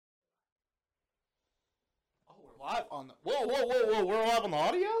Live on the... Whoa. We're live on the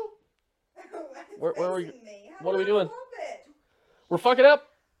audio? Where are we? Me. What are we doing? I love it. We're fucking up.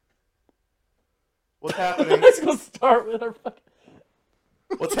 What's happening? Let's go start with our fucking...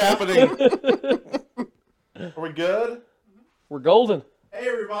 What's happening? Are we good? We're golden. Hey,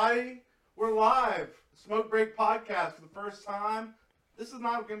 everybody. We're live. Smoke Break Podcast for the first time. This is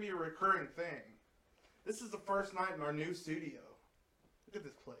not going to be a recurring thing. This is the first night in our new studio. Look at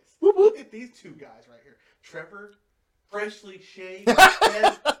this place. Whoop, whoop. Look at these two guys right here. Trevor, freshly shaved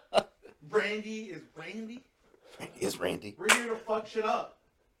head. Randy is Randy. Randy is Randy. We're here to fuck shit up.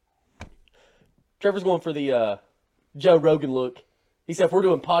 Trevor's going for the Joe Rogan look. He said if we're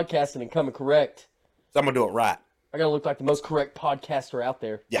doing podcasting and coming correct, So I'm going to do it right. I gotta look like the most correct podcaster out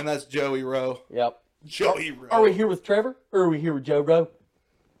there. Yeah. And that's Joey Rowe. Yep. Joey Rowe. Are we here with Trevor or are we here with Joe Rowe?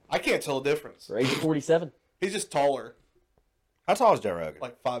 I can't tell the difference. For age 47. He's just taller. How tall is Joe Rogan?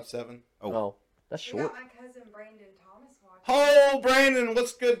 Like 5'7". Oh, that's We short. got my cousin Brandon Thomas watching. Oh, Brandon,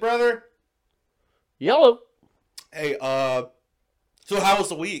 what's good, brother? Yellow. Hey, so how was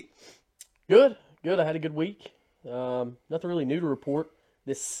the week? Good. I had a good week. Nothing really new to report.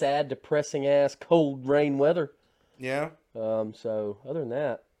 This sad, depressing ass cold rain weather. Yeah, So other than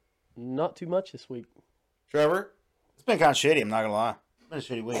that, not too much this week. Trevor? It's been kind of shitty, I'm not going to lie. It's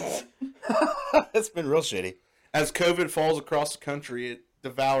been a shitty week. It's been real shitty. As COVID falls across the country, it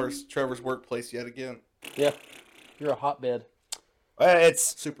devours Trevor's workplace yet again. Yeah. You're a hotbed. Well,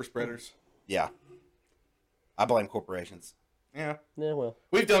 it's, Super spreaders. yeah. I blame corporations. Yeah. Yeah, well,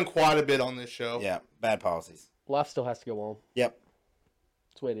 We've done quite a bit on this show. Yeah, bad policies. life still has to go on. Yep.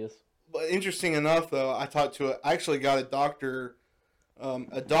 That's the way it is. But interesting enough, though, I actually got a doctor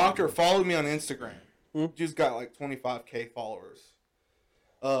followed me on Instagram. Just got like 25K followers.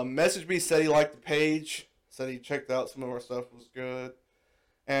 Messaged me, said he liked the page, said he checked out some of our stuff, was good.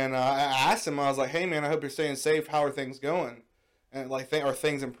 And I asked him, I was like, hey man, I hope you're staying safe. How are things going? And like, are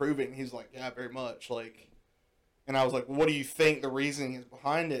things improving? He's like, yeah, very much. Like, and I was like, well, what do you think the reasoning is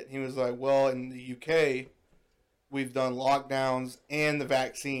behind it? He was like, well, in the UK, we've done lockdowns and the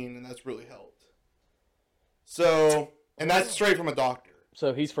vaccine, and that's really helped. So, and that's straight from a doctor.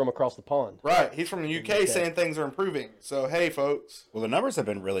 So he's from across the pond. Right. He's from the UK saying things are improving. So, hey, folks. Well, the numbers have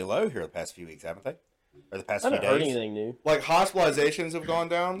been really low here the past few weeks, haven't they? Or the past I few haven't heard days. anything new. Like, hospitalizations have gone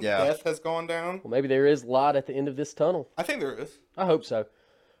down. Yeah. Death has gone down. Well, maybe there is light at the end of this tunnel. I think there is. I hope so.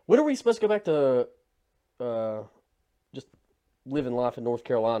 When are we supposed to go back to just living life in North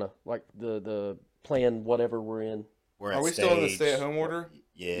Carolina? Like the plan, whatever we're in. We're Are at we still in the stage- stay-at-home order?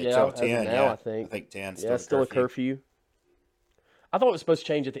 Yeah, Yeah, till as of 10, now, yeah. I think. I think 10. Yeah, it's still a curfew. I thought it was supposed to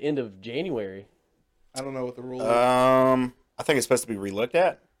change at the end of January. I don't know what the rule is. I think it's supposed to be relooked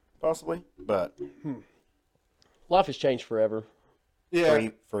at, possibly, but Life has changed forever, Yeah.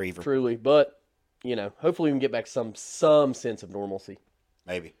 forever. truly. But, hopefully we can get back some sense of normalcy.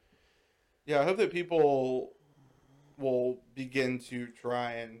 Maybe. Yeah, I hope that people will begin to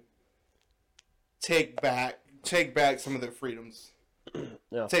try and take back some of their freedoms.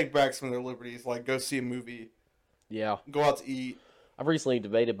 Yeah. Take back some of their liberties, like go see a movie, Yeah. go out to eat. I've recently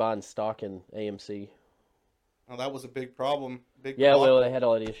debated buying stock in AMC. Oh, that was a big problem. Yeah, well, they had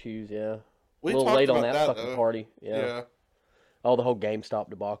all the issues, yeah. we a little talked late on about that fucking though. party. Yeah. Yeah. Oh, the whole GameStop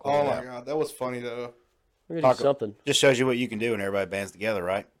debacle. Oh Yeah. my god, that was funny though. We're going to do something. Just shows you what you can do when everybody bands together,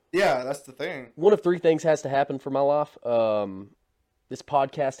 right? Yeah, that's the thing. One of three things has to happen for my life. This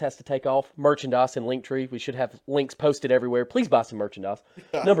podcast has to take off. Merchandise and Linktree. We should have links posted everywhere. Please buy some merchandise.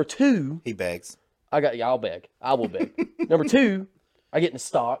 Number two, He begs. I'll beg. I will beg. Number two, I get into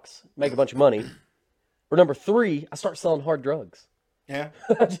stocks, make a bunch of money. Or number three, I start selling hard drugs. Yeah.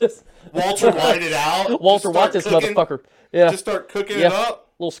 Just Walter White it out. Walter Just White start this cooking- motherfucker. Yeah. Just start cooking Yeah. it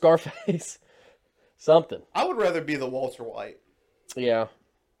up. Little Scarface. Something. I would rather be the Walter White. Yeah.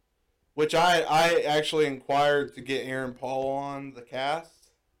 Which I actually inquired to get Aaron Paul on the cast.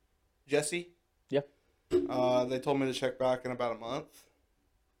 Jesse. Yeah. They told me to check back in about a month.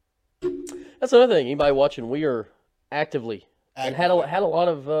 That's another thing. Anybody watching, we are actively. And had a lot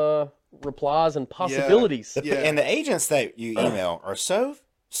of replies and possibilities. Yeah. And the agents that you email are so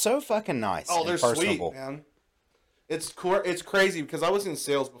fucking nice. Oh, and they're sweet, personable. man. It's crazy because I was in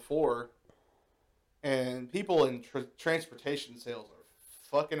sales before, and people in transportation sales are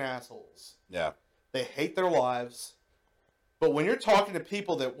fucking assholes. Yeah. They hate their lives. But when you're talking to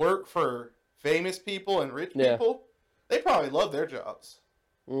people that work for famous people and rich Yeah. people, they probably love their jobs.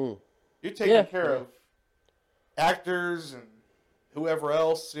 Mm. You're taking Yeah. care of actors and whoever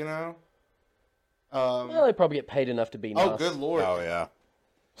else, you know. Well, they probably get paid enough to be nice. Oh, good lord! Oh yeah.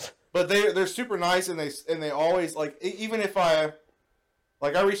 But they're super nice, and they always like, even if I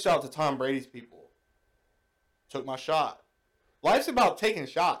reached out to Tom Brady's people took my shot. Life's about taking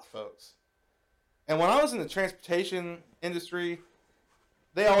shots, folks. And when I was in the transportation industry,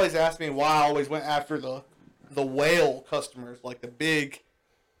 they always asked me why I always went after the whale customers, like the big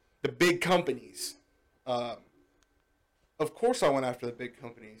companies. Of course I went after the big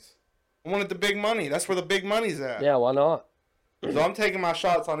companies. I wanted the big money. That's where the big money's at. Yeah, why not? So I'm taking my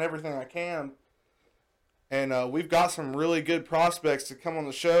shots on everything I can. And we've got some really good prospects to come on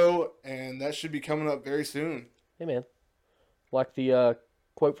the show, and that should be coming up very soon. Hey, man. Like the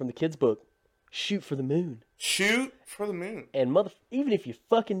quote from the kids' book, shoot for the moon. Shoot for the moon. And even if you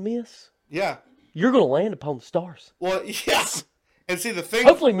fucking miss, Yeah. you're going to land upon the stars. Well, yeah. And see, the thing...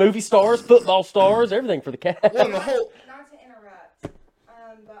 Hopefully movie stars, football stars, everything for the cat. Well, and the whole... Not to interrupt,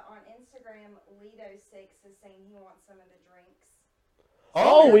 but on Instagram, Lido6 is saying he wants some of the drinks.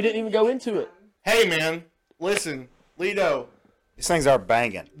 Oh, we didn't even go into it. Hey, man. Listen, Lido. These things are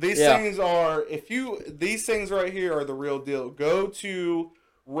banging. These things are... These things right here are the real deal. Go to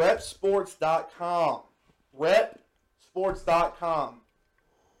repsports.com. Repsports.com.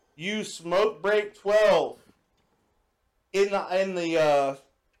 Use Smoke Break 12 in the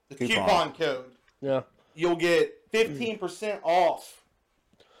coupon code. Yeah. You'll get 15% off.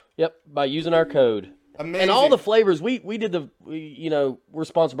 Yep, by using our code. Amazing. And all the flavors, we did we're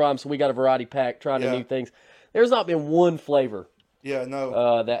sponsored by them, so we got a variety pack, trying new things. There's not been one flavor Yeah,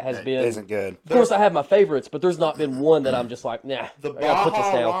 no. that has been... Isn't good. Of course, I have my favorites, but there's not been one that I'm just like, nah, The I gotta put this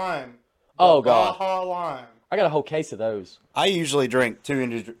Baja down. Lime. Oh, God. Baja Lime. I got a whole case of those. I usually drink two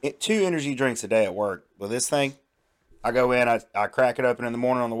energy drinks a day at work. With this thing, I go in, I crack it open in the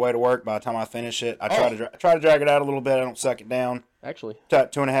morning on the way to work. By the time I finish it, I try to drag it out a little bit. I don't suck it down. Actually.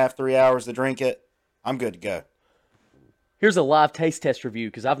 2.5, 3 hours to drink it. I'm good to go. Here's a live taste test review,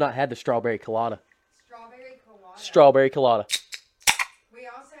 because I've not had the strawberry colada. Strawberry colada. Strawberry colada. We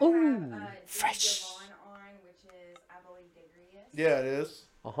also have fresh. Devon on, which is, I believe, Degrees. Yeah, it is.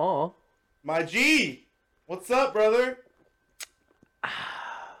 Uh-huh. My G. What's up, brother?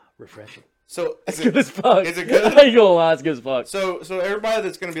 Refreshing. So, It's good as fuck. Is it good? I ain't gonna lie, it's good as fuck. So everybody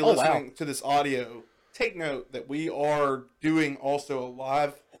that's going to be Oh, listening wow. to this audio, take note that we are doing also a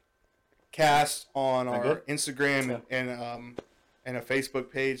live cast on our good? Instagram and a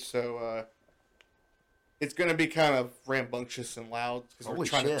Facebook page. So it's going to be kind of rambunctious and loud because we're Holy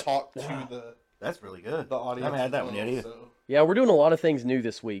trying shit. to talk to That's really good. the audience. I haven't had that as one well, yet either. so. Yeah, we're doing a lot of things new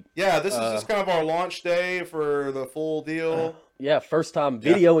this week. Yeah, this is just kind of our launch day for the full deal. Yeah, first time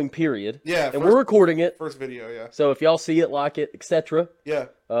videoing, period. Yeah, And first- we're recording it. First video, yeah. So if y'all see it, like it, etc., Yeah,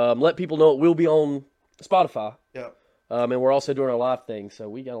 let people know it will be on Spotify. yeah. And we're also doing our live thing, so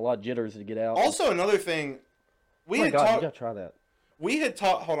we got a lot of jitters to get out. Also, another thing, we oh my had God, you talked. gotta try that. We had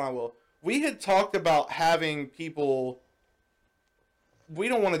talked. Hold on, Will. We had talked about having people. We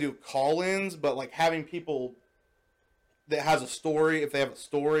don't want to do call-ins, but like having people that has a story, if they have a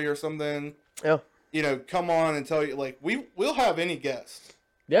story or something, Yeah. you know, come on and tell you. Like we'll have any guest.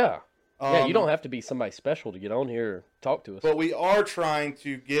 Yeah. Yeah, you Um, don't have to be somebody special to get on here or talk to us. But we are trying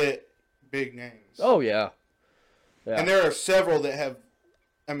to get big names. Oh, yeah. Yeah. And there are several that have,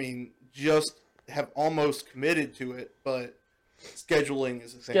 I mean, just have almost committed to it, but scheduling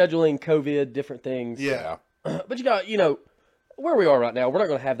is the same. Scheduling, COVID, different things. Yeah. But you got, where we are right now, we're not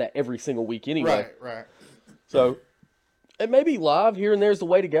going to have that every single week anyway. Right. So, and maybe live here and there is the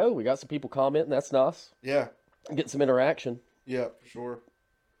way to go. We got some people commenting. That's nice. Yeah. Get some interaction. Yeah, for sure.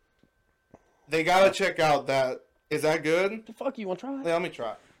 They gotta check out that. Is that good? The fuck you want to try? Yeah, let me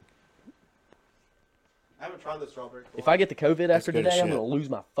try. I haven't tried the strawberry. If I get the COVID after good as today, I'm shit. going to lose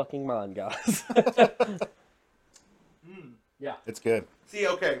my fucking mind, guys. Yeah. It's good. See,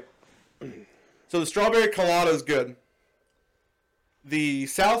 okay. So the strawberry colada is good. The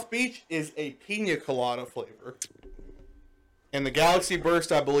South Beach is a pina colada flavor, and the Galaxy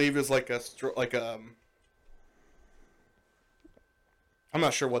Burst, I believe, is like I'm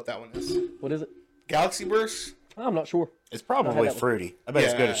not sure what that one is. What is it? Galaxy Burst. I'm not sure. It's probably that one. fruity. I bet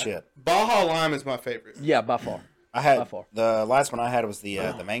it's good as shit. Baja Lime is my favorite. Yeah, by far. I had By far. the last one I had was the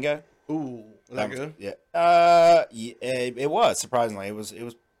mango. Ooh, is that good? Yeah. It was surprisingly. It was.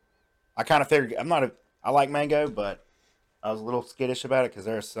 I kind of figured I like mango, but I was a little skittish about it because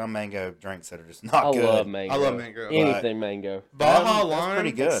there are some mango drinks that are just not I good. love mango. I love mango. Anything mango. Baja That's Lime,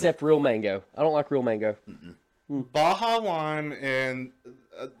 pretty good. Except real mango. I don't like real mango. Baja Lime, and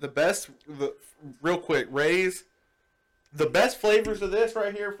real quick, Ray's. The best flavors of this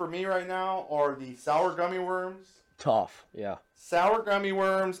right here for me right now are the sour gummy worms, Tough. Yeah. sour gummy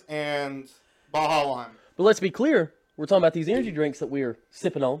worms, and Baja Lime. But let's be clear. We're talking about these energy drinks that we're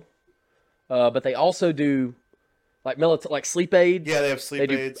sipping on. But they also do like sleep aids. Yeah, they have sleep They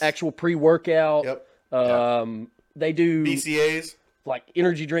do aids. actual pre-workout. Yep. They do BCAs. like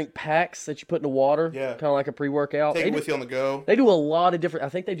energy drink packs that you put in the water. Yeah. Kind of like a pre-workout. Take it with you on the go. They do a lot of different. I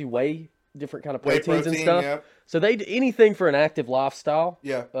think they do different kind of Whey proteins and protein, stuff. yep. So they do anything for an active lifestyle.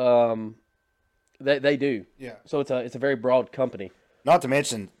 Yeah. They do. Yeah. So it's a very broad company. Not to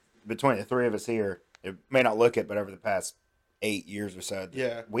mention, between the three of us here, it may not look it, but over the past 8 years or so,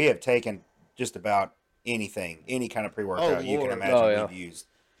 Yeah. we have taken just about anything, any kind of pre-workout you can Lord. imagine Oh, yeah. we've used.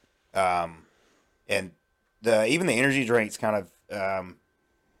 And even the energy drinks kind of,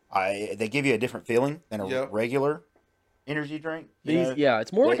 they give you a different feeling than a Yep. regular energy drink. you know?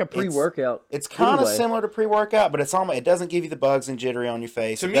 It's more like a pre-workout. It's kind of anyway. similar to pre-workout, but it doesn't give you the bugs and jittery on your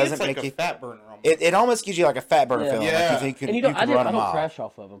face. To it me, doesn't it's like make a you. fat burner. Almost. It almost gives you like a fat burner Yeah. feeling. Yeah. Like you think And you I can run a don't mile. crash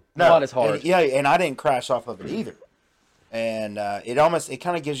off of them. Not as hard. And I didn't crash off of it either. And it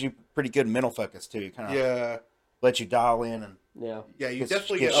kind of gives you pretty good mental focus too. It kind of Yeah. lets you dial in and Yeah. Yeah, you Get-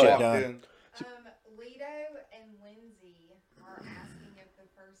 definitely get get shit locked done. in. Lido and Lindsay are asking if the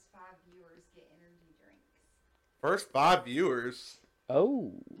first 5 viewers get energy drinks. First 5 viewers.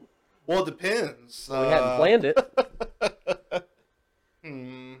 Oh. Well, it depends. We hadn't planned it.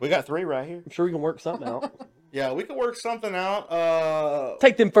 we got 3 right here. I'm sure we can work something out. Yeah, we could work something out.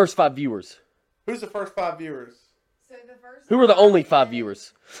 Take them first 5 viewers. Who's the first 5 viewers? So the first Who are the only 5 is,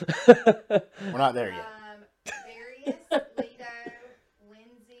 viewers? We're not there yet. Darius, Lido,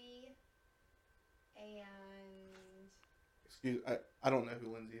 Lindsay, and Excuse, I don't know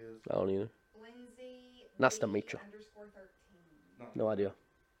who Lindsay is. I don't either. Lindsay. Nice to meet you. _13. No idea.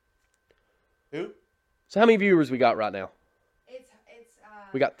 Who? So how many viewers we got right now? It's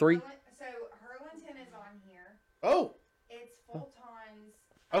We got 3? So Hurlington is on here. Oh, It's Fulton's.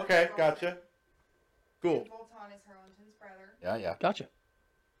 okay, gotcha. Cool. Fulton is Hurlington's brother. Yeah. Gotcha.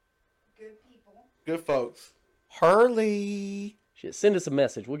 Good people. Good folks. Hurley. Shit, send us a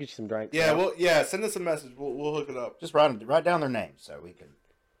message. We'll get you some drinks. Yeah, send us a message. We'll hook it up. Just write down their names so we can.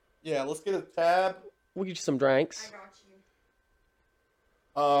 Yeah, let's get a tab. We'll get you some drinks. I got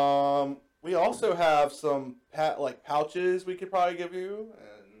you. We also have some pouches we could probably give you,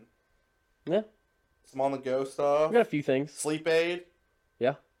 and Yeah. some on the go stuff. We got a few things. Sleep aid.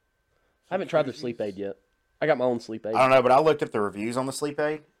 Yeah. I haven't tried their sleep aid yet. I got my own sleep aid. I don't know, but I looked up the reviews on the Sleep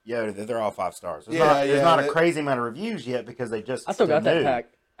Aid. Yo, they're all 5 stars. There's Yeah, not a yeah. crazy amount of reviews yet because they just. I still got that new.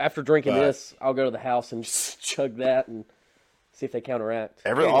 pack. After drinking But- this, I'll go to the house and just chug that and see if they counteract.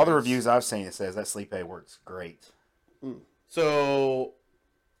 All the Anyways. reviews I've seen, it says that Sleep Aid works great. So,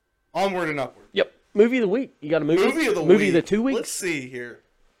 onward and upward. Yep. Movie of the week. You got a movie? Movie of the Movie week. of the 2 weeks? Let's see here.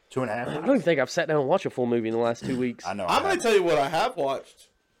 2.5. I don't even think I've sat down and watched a full movie in the last 2 weeks. I know. I'm going to tell you what I have watched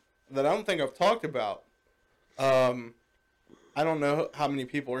that I don't think I've talked about. I don't know how many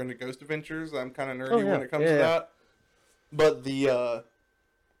people are into Ghost Adventures. I'm kind of nerdy yeah. when it comes Yeah, to yeah. that. But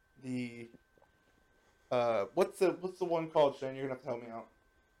what's the one called, Shane? You're gonna have to help me out.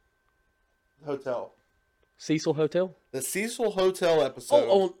 The hotel. Cecil Hotel? The Cecil Hotel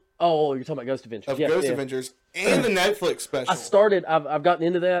episode Oh, you're talking about Ghost Adventures. of Yeah, Ghost yeah. Adventures and the Netflix special. I've gotten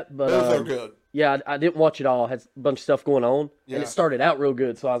into that, but Those are good. yeah, I didn't watch it all. It had a bunch of stuff going on, Yeah. and it started out real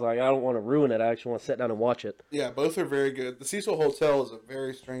good. So I was like, I don't want to ruin it. I actually want to sit down and watch it. Yeah, both are very good. The Cecil Hotel is a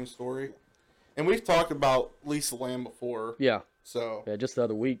very strange story, and we've talked about Lisa Lamb before. Yeah, So yeah, just the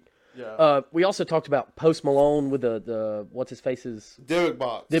other week. yeah, We also talked about Post Malone with the what's his face's Dybbuk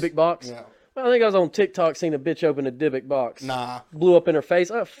box. Dybbuk box. Yeah. Well, I think I was on TikTok seeing a bitch open a Dybbuk box. Nah. Blew up in her face.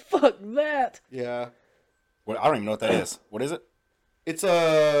 Oh, fuck that. Yeah. Well, I don't even know what that is. What is it? It's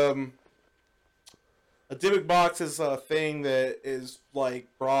a Dybbuk box is a thing that is like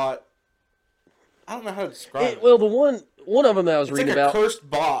brought. I don't know how to describe it. Well, the one of them that I was It's reading like a about. cursed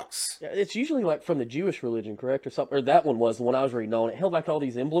box. Yeah, it's usually like from the Jewish religion, correct, or something. Or that one was the one I was reading on. It held like all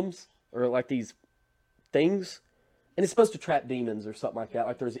these emblems or like these things, and it's supposed to trap demons or something like that.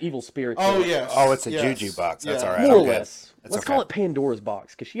 Like there's evil spirits. Oh in it. yes. Oh, it's a Yes. juju box. That's Yeah. all right. more or I'm good. less. That's Let's okay. call it Pandora's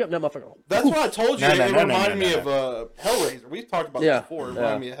box because she opened that motherfucker. That's what I told you. No, It no, no, no, reminded no, me no. of Hellraiser. We've talked about Yeah, this before. It yeah.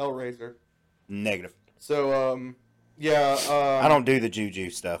 reminded me of Hellraiser. Negative. So yeah. I don't do the juju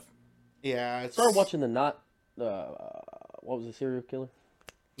stuff. Yeah. It's Started watching the not. What was the serial killer?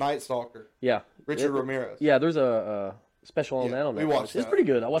 Night Stalker. Yeah, Richard Ramirez. Yeah, there's a special on Yeah, that on we Netflix. watched It's that. pretty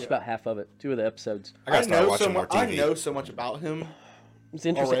good. I watched Yeah. about half of it, 2 of the episodes. I gotta start watching more I TV. know so much about him. It's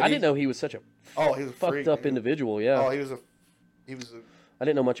interesting. I Already? didn't know he was such a Oh, he was a fucked freak, up man. individual. Yeah, Oh, he was a I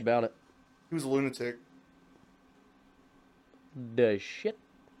didn't know much about it. lunatic. The shit.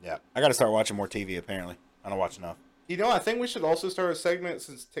 Yeah, I gotta start watching more TV. Apparently, I don't watch enough. You know, I think we should also start a segment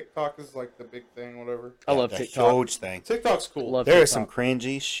since TikTok is like the big thing, whatever. I love The TikTok. Huge thing. TikTok's cool. Love There is some TikTok.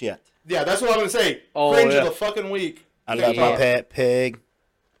 cringy shit. Yeah, that's what I'm gonna say. Oh, Cringe yeah. of the fucking week. I love my Yeah. pet pig.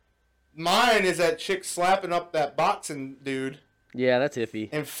 Mine is that chick slapping up that boxing dude Yeah, that's iffy.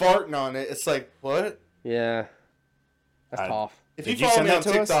 and farting on it. It's like, what? Yeah, that's tough. If Did you you follow send me on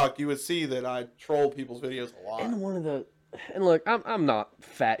that to us? TikTok, you would see that I troll people's videos a lot. And look, I'm not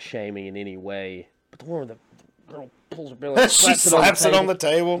fat shaming in any way, but the one where the girl pulls her belly, and She slaps it on the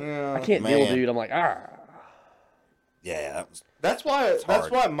table. Yeah. I can't deal, Man. dude. I'm like, ah. Yeah, that was. That's why. That's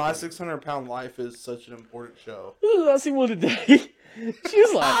hard. why My 600-Pound Life is such an important show. I seen one today. She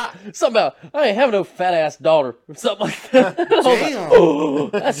was like, something about, I ain't having no fat ass daughter, or something like that. I was like, Damn. oh,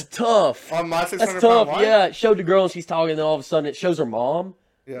 that's tough. On My 600-Pound That's tough. Life. Yeah, it showed the girl and she's talking, and then all of a sudden it shows her mom.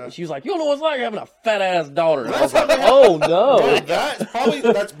 Yeah. And she was like, you don't know what it's like having a fat ass daughter. And I was like, oh no. Dude,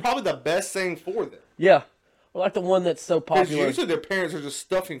 that's probably the best thing for them. Yeah. Or like the one that's so Because popular. usually their parents are just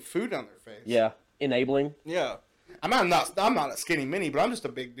stuffing food down their face. Yeah. Enabling. Yeah. I'm not a skinny mini, but I'm just a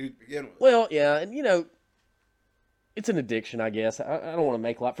big dude to begin with. Well, yeah, and it's an addiction, I guess. I don't want to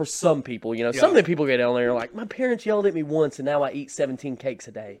make a lot for some people. Some of the people get down there and are like, my parents yelled at me once, and now I eat 17 cakes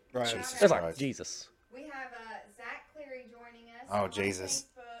a day. Right. It's like, Christ. Jesus. We have Zach Cleary joining us. Oh, on Jesus.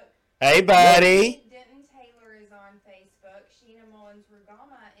 Facebook. Hey, buddy. Denton Taylor is on Facebook. Sheena Mullins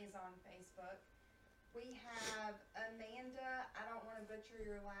Rugama is on Facebook. We have Amanda, I don't want to butcher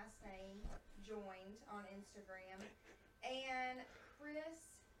your last name, joined on Instagram. And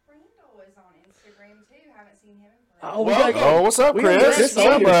Chris Randall is on Instagram too. Haven't seen him in forever. Oh, we Welcome. gotta Oh, what's up, we gotta Chris? get this What's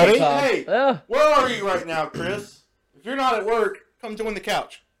on up, here buddy? sometime. Hey. Yeah. Where are you right now, Chris? If you're not at work, come join the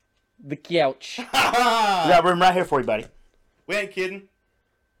couch. The couch. We got room right here for you, buddy. We ain't kidding.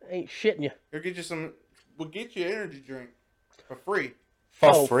 Ain't shitting you. We'll get you some. We'll get you an energy drink for free. For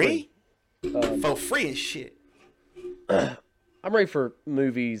Oh, free? For free and shit. I'm ready for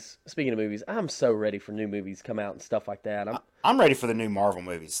movies. Speaking of movies, I'm so ready for new movies to come out and stuff like that. I'm ready for the new Marvel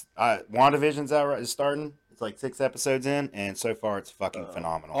movies. WandaVision's out right, is starting. It's like 6 episodes in, and so far it's fucking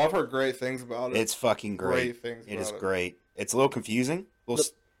phenomenal. I've heard great things about it. It's fucking great. Great things It is about it. great. It's a little confusing.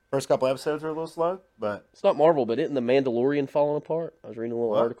 First couple episodes are a little slow, but It's not Marvel, but isn't The Mandalorian falling apart? I was reading a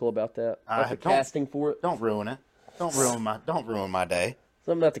little What? article about that. About the don't- casting for it. don't ruin it. Don't ruin my day.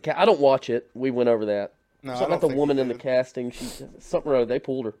 Something about the I don't watch it. We went over that. No, I Something don't about the think woman we in the did. casting. Something or other. They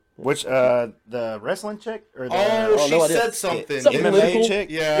pulled her. Which the wrestling chick or the Oh, she no, I didn't. said something. Something MMA political. chick?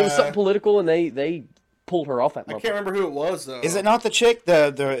 Yeah. It was something political, and they pulled her off that I month. can't remember who it was though. Is it not the chick,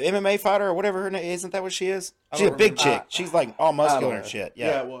 the MMA fighter or whatever her name? Isn't that what she is? I She's a don't big remember. chick. She's like all muscular and know. shit. Yeah,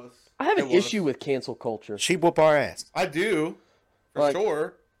 Yeah. it was. I have an It was. issue with cancel culture. She whoop our ass. I do, for Like,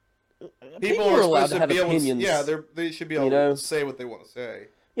 sure. People are allowed supposed to have be opinions. Able to, yeah, they should be able to say what they want to say.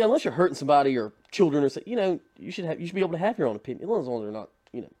 Yeah, unless you're hurting somebody or children or something, you should be able to have your own opinion, as long as they're not,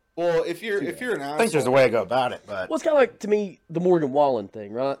 Well, if you're an asshole, I think there's a way to go about it, but Well, it's kind of like, to me, the Morgan Wallen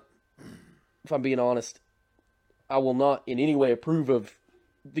thing, right? If I'm being honest, I will not in any way approve of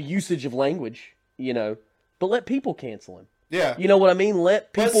the usage of language, but let people cancel him. Yeah. You know what I mean? Let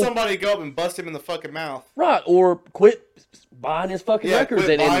Let people, somebody go up and bust him in the fucking mouth. right, or quit buying his fucking Yeah, records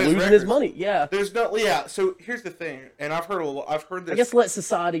quit and buying his losing his records. money. Yeah. There's no, yeah. So here's the thing, and I've heard this. I guess let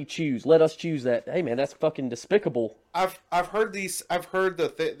society choose. Let us choose that. Hey, man, that's fucking despicable. I've heard these. I've heard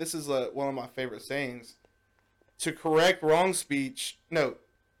this is one of my favorite sayings. To correct wrong speech, no,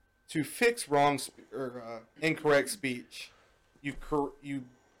 to fix incorrect speech, you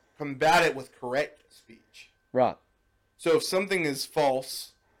combat it with correct speech. Right. So if something is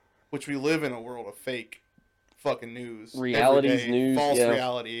false, which we live in a world of fake fucking news, every Reality's day, news, false yeah.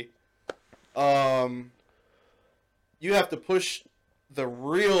 reality. You have to push the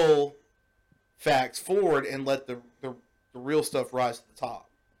real facts forward and let the real stuff rise to the top.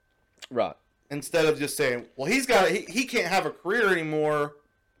 Right. Instead of just saying, well, he can't have a career anymore,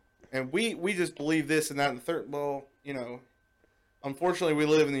 and we just believe this and that and the third. Well, unfortunately, we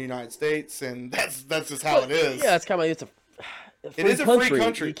live in the United States, and that's just how it is. Yeah, it's kind of it's a It is a free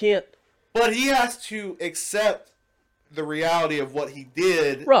country. You can't. But he has to accept the reality of what he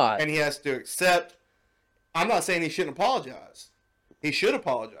did, Right. And he has to accept. I'm not saying he shouldn't apologize. He should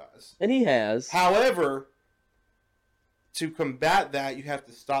apologize. And he has. However, to combat that, you have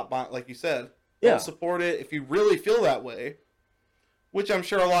to stop by, like you said. Yeah. Don't support it if you really feel that way. Which I'm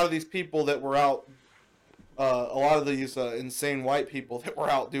sure a lot of these people that were out, a lot of these insane white people that were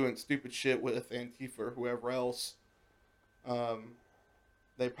out doing stupid shit with Antifa or whoever else,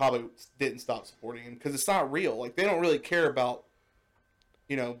 they probably didn't stop supporting him because it's not real. Like, they don't really care about,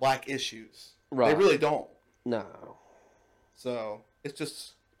 black issues. Right. They really don't. No. So it's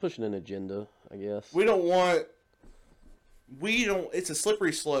just Pushing an agenda, I guess. it's a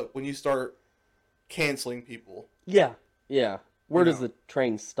slippery slope when you start canceling people. Yeah. Yeah. Where You does know. the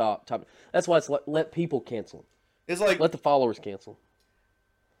train stop? That's why it's let people cancel. It's like Let the followers cancel.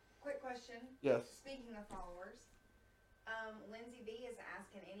 Quick question. Yes. Speaking of followers, Lindsay B is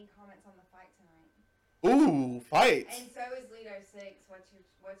asking any comments on the fight tonight. Ooh, fights. And so is Lido 6.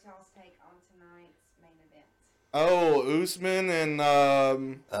 What's y'all's take on tonight's main event? Oh, Usman and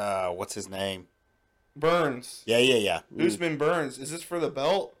what's his name? Burns. Yeah. Usman Burns. Is this for the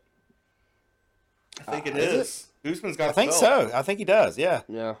belt? I think it is. Usman's got I the think belt. so. I think he does. Yeah.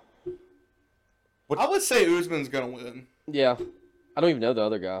 Yeah. I would say Usman's gonna win. Yeah. I don't even know the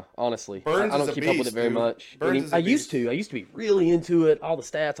other guy, honestly. Burns I don't is a keep up with beast, it very dude. much. Burns is a I used beast. to. I used to be really into it, all the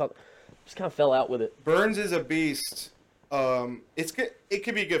stats. Just kind of fell out with it. Burns is a beast. It's good. It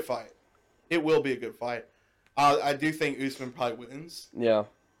could be a good fight. It will be a good fight. I do think Usman probably wins. Yeah.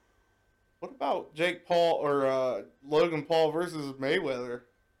 What about Jake Paul or Logan Paul versus Mayweather?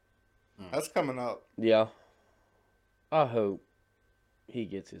 That's coming up. Yeah. I hope he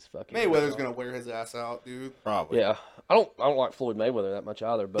gets his fucking. Mayweather's gonna wear his ass out, dude. Probably. Yeah. I don't like Floyd Mayweather that much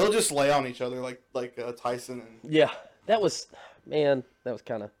either, but They'll just lay on each other like Tyson and. yeah, that was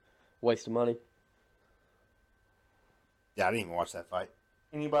kind of waste of money. Yeah, I didn't even watch that fight.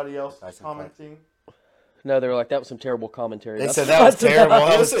 Anybody else Tyson commenting? No, they were like, that was some terrible commentary. They That's said the that was fight terrible.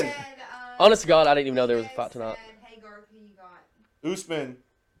 tonight. Listen. Said, Honest to God, I didn't even know there was a fight tonight. Said, hey, Garth, who you got?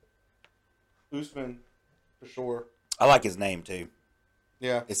 Usman, for sure. I like his name too.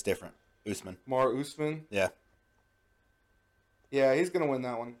 Yeah, It's different. Usman. Mar Usman. Yeah. Yeah, he's gonna win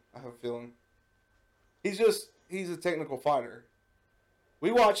that one. I have a feeling. He's a technical fighter.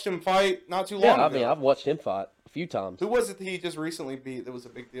 We watched him fight not too long Yeah, ago. I mean, I've watched him fight a few times. Who was it that he just recently beat that was a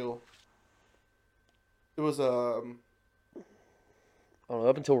big deal? It was I don't know,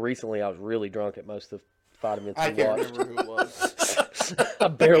 up until recently, I was really drunk at most of the fight events I we can't watched. remember who it was. I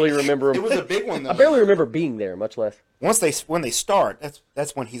barely remember him. It was a big one though. I barely remember being there, much less. When they start,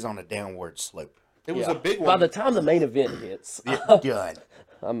 that's when he's on a downward slope. It was Yeah. a big By one. the time the main event hits, Done.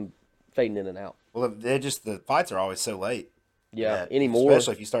 I'm fading in and out. Well, the fights are always so late. Yeah, that- anymore.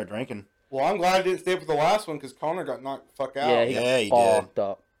 Especially if you start drinking. Well, I'm glad I didn't stay up for the last one because Connor got knocked the fuck out. Yeah, he Yeah, he got did. fucked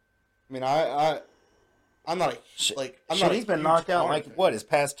up. I mean, I'm not a I'm Shit, not. he's a been huge knocked out Conor like fan. what? His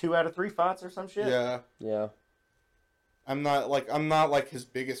past 2 out of 3 fights or some shit. Yeah, Yeah. I'm not like his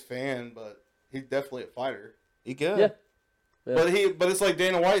biggest fan, but he's definitely a fighter. He good. Yeah. Yeah. But it's like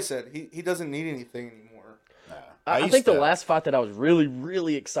Dana White said, he doesn't need anything anymore. Nah. I used think the to- last fight that I was really,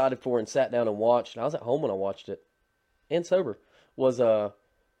 really excited for and sat down and watched, and I was at home when I watched it, and sober, was what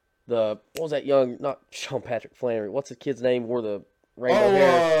was that young, not Sean Patrick Flannery, what's the kid's name, wore the rainbow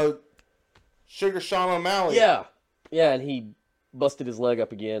hair? Sugar Sean O'Malley. Yeah. Yeah, and he busted his leg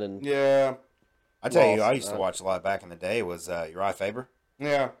up again, and Yeah. I tell you, lost. I used to watch a lot back in the day. Was Uriah Faber?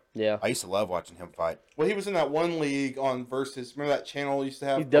 Yeah. yeah. I used to love watching him fight. Well, he was in that one league on Versus. Remember that channel he used to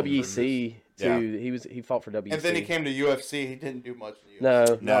have? He's called WEC, Yeah. too. He fought for WEC. Versus? And then he came to UFC. He didn't do much in UFC. No,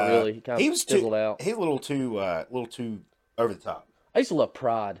 No, not really. He kind of was fizzled too. out. He's a little too over the top. I used to love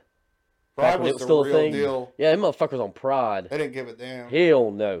Pride. Pride Back when was it was the still a real thing. deal. Yeah, them motherfuckers on Pride. They didn't give a damn. Hell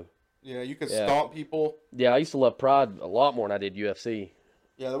no. Yeah, you could Yeah. stomp people. Yeah, I used to love Pride a lot more than I did UFC.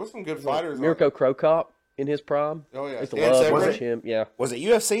 Yeah, there was some good fighters. on Mirko Krokop in his prime. it. Oh yeah. I used to Dan love Severn. watch him. Yeah. Was it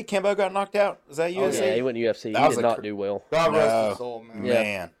UFC? Kimbo got knocked out. Was that Oh, UFC? Yeah, he went to UFC. That He was did a not cr- do well. God rest No. his soul, man. Yeah.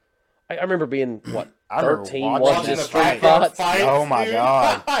 Man, I remember being, what, I remember 13, watching watching Watching his the street backyard fights. fights, oh my dude.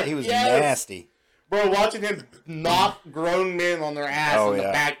 god, he was Yes. nasty. Bro, watching him knock grown men on their ass Oh, in the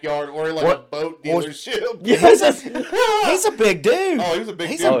yeah. backyard or like What- a boat what- dealership. He's a big dude. Oh, he was a big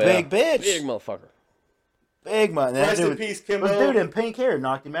He's dude. a Oh, yeah. big bitch. Big motherfucker. Big man. That Rest in dude, peace, the Kimbo. dude in pink hair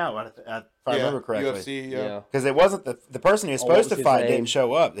knocked him out. If I remember correctly. UFC, Yeah. yeah. Because it wasn't the person he was Oh, what supposed was to his fight name? didn't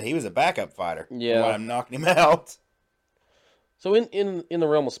show up. He was a backup fighter. Yeah. While I'm knocking him out. So in the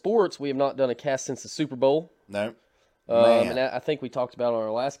realm of sports, we have not done a cast since the Super Bowl. No. Man. And I think we talked about on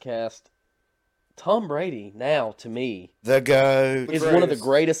our last cast, Tom Brady now, to me, The GOAT. is one of the greatest.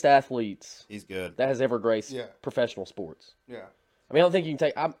 greatest athletes He's good. that has ever graced Yeah. professional sports. Yeah. I mean, I don't think you can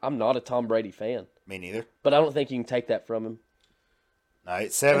take. I'm not a Tom Brady fan, Me neither. but I don't think you can take that from him. All right,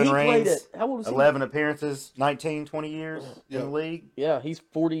 And 7 he played rings, at, how old was he? 11 appearances, 19, 20 years Yeah. in the league. Yeah, he's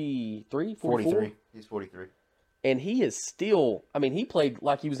 43, 44. 43. He's 43. And he is still, I mean, he played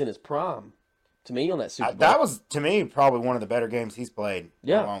like he was in his prime to me on that Super Bowl. That was, to me, probably one of the better games he's played in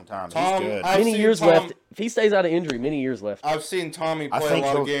Yeah. a long time. Tom, He's good. I've many seen years Tom- left. If he stays out of injury, many years left. I've seen Tommy I play a think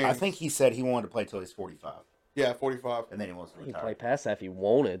lot of games. I think he said he wanted to play till he's 45, Yeah, 45. and then he wants to He can retire. play past that if he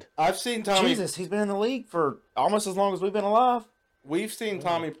wanted. I've seen Tommy. Jesus, he's been in the league for almost as long as we've been alive. We've seen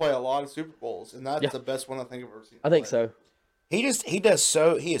Tommy play a lot of Super Bowls, and that's Yeah. the best one I think I've ever seen. I think play. so. He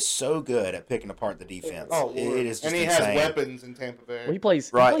is so good at picking apart the defense. Oh, it Lord. is just and he insane. has weapons in Tampa Bay. Well, he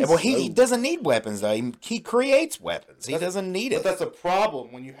plays. Right. He plays Well, he slow. doesn't need weapons though. He creates weapons. He doesn't need But it. that's a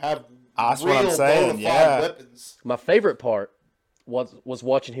problem when you have That's real what I'm saying. bona fide Yeah. weapons My favorite part was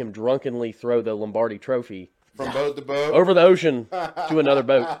watching him drunkenly throw the Lombardi Trophy from boat to boat. over the ocean to another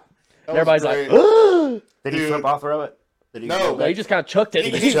boat. That And was everybody's like, great. "Ugh!" Did he Dude. flip off throw it? Did he No. No, he just kind of chucked it.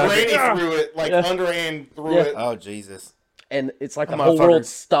 He, and he just- ran Ah! through it, like Yeah. underhand through Yeah. it. Oh Jesus! And it's like the That whole world motherfucker-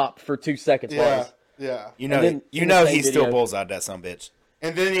 stopped for 2 seconds. while Yeah, it's yeah. You know, then you in the know same he still video- bullseyed that sumbitch.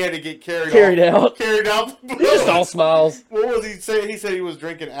 And then he had to get carried out. Carried out. the He just boat. all smiles. What was he saying? He said he was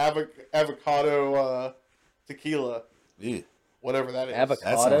drinking avocado tequila, Ew, whatever that is. that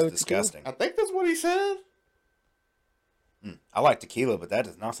Avocado sounds tequila? disgusting. I think that's what he said. I like tequila, but that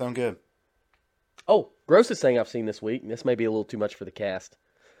does not sound good. Oh, grossest thing I've seen this week, and this may be a little too much for the cast.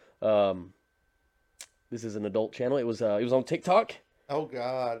 This is an adult channel. It was on TikTok, Oh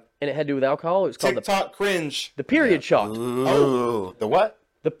God. and it had to do with alcohol. It was called TikTok cringe. the period shot. Ooh, the what?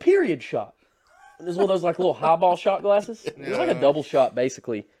 The period shot. And it was one of those like little highball shot glasses. It was like a Yeah. double shot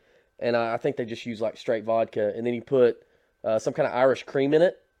basically, and I think they just used like straight vodka, and then he put some kind of Irish cream in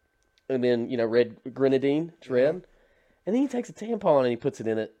it, and then red grenadine. It's red, and then he takes a tampon and he puts it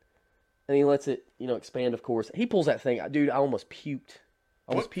in it, and he lets it expand. Of course, he pulls that thing. Dude, I almost puked.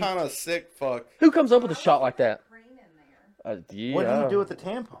 I almost What puked. kind of sick fuck? Who comes up with a shot like that? Cream in there. Yeah. What did he do with the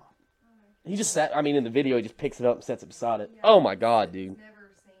tampon? He just sat. I mean, in the video, he just picks it up and sets it beside it. Oh my god, dude. Never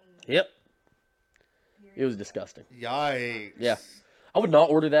seen. Yep. It was disgusting. Yikes. Yeah. I would not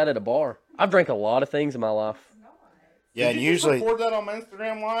order that at a bar. I've drank a lot of things in my life. Yeah, Did and you just usually record that on my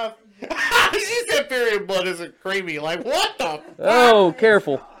Instagram live? She said period blood isn't creamy. Like what the? Fuck? Oh,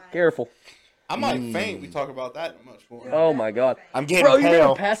 careful, careful. I might faint. We talk about that much more. Oh my god, I'm getting bro, you remember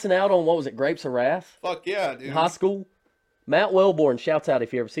pale. passing out on what was it, Grapes of Wrath Fuck yeah, dude. in high school? Matt Wellborn, shouts out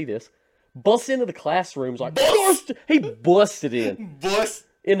if you ever see this. Busts into the classrooms like Bust! he busted in Bust.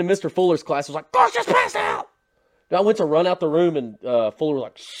 into Mr. Fuller's class. Was like, "Gosh, just passed out." And I went to run out the room, and Fuller was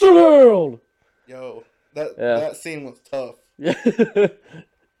like, "Sit down." Yo, that Yeah. that scene was tough. Yeah.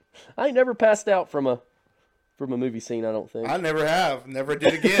 I ain't never passed out from a movie scene. I don't think. I never have. Never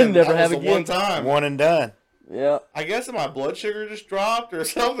did again. Never That have was the again. one time. one and done. Yeah. I guess my blood sugar just dropped or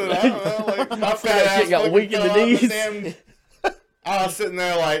something. I don't know. Like my That fat ass shit got fucking weak in the fell out knees. damn- I was sitting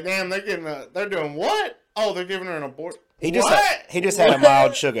there like, damn, they're doing what? Oh, they're giving her an abortion. He just what? had a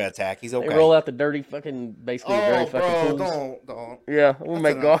mild sugar attack. He's They okay. roll out the dirty fucking, basically the dirty Oh, fucking bro, pools. don't. Yeah, we'll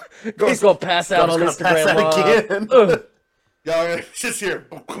make enough. Gar's gonna pass out on Gar's gonna Instagram pass out Live. again. Ugh. Y'all just here.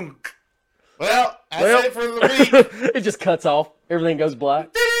 Well, that's Well. it for the week. It just cuts off. Everything goes black.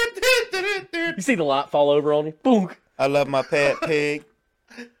 You see the light fall over on you. Boom. I love my pet pig.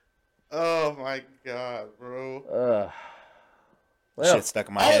 Oh my god, bro. Well, Shit stuck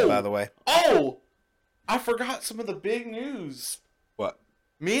in my head, Oh. by the way. Oh, I forgot some of the big news. What?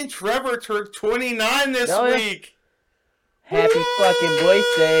 Me and Trevor turned 29 this Oh, yeah. week. happy fucking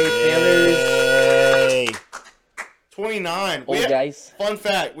birthday, fellas. Yay. 29. Old guys. Fun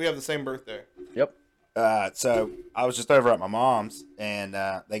fact, we have the same birthday. Yep. So I was just over at my mom's, and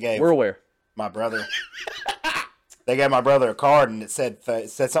they gave We're aware. my brother. They gave my brother a card, and it said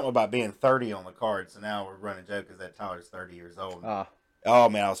something about being 30 on the card. So now we're running a joke because that Tyler's 30 years old. Ah, Oh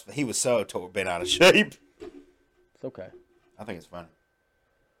man, he was so been out of shape. it's okay. I think it's funny.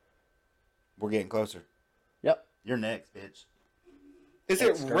 We're getting closer. Yep. You're next, bitch. Is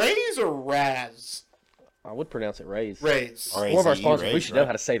it Rays or Raz? I would pronounce it Rays. Rays. Or One of our AZE, sponsors. We Rays, should know right?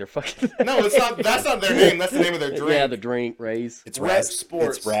 how to say their fucking. No, it's not. That's not their name. That's the name of their drink. Yeah, the drink Rays. It's Rep Raz.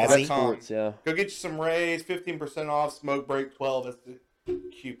 Sports. It's Razzie. Sports. Yeah. Go get you some Rays. 15% off. Smoke break 12. That's the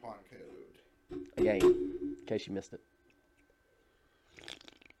coupon code. Again, in case you missed it.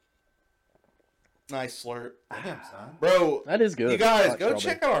 Nice slurp. Damn, son. Bro, That is good. you guys, Like go strawberry.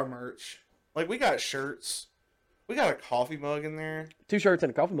 check out our merch. Like, we got shirts. We got a coffee mug in there. 2 shirts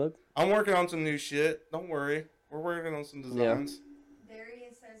and a coffee mug. I'm working on some new shit. Don't worry. We're working on some designs.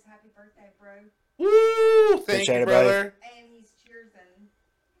 Darius says happy birthday, bro. Woo! Thank Appreciate you, it, buddy. brother. And he's cheersing.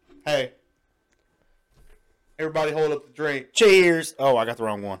 Hey. Everybody hold up the drink. Cheers. Oh, I got the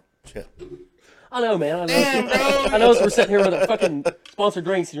wrong one. Shit. I know, man. I know. Damn, bro. I know. We're sitting here with a fucking sponsored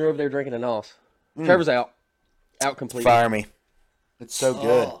drinks, and you're over there drinking a nos. Trevor's out completely. Fire me. It's so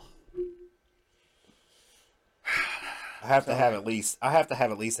good. Oh. I have to have at least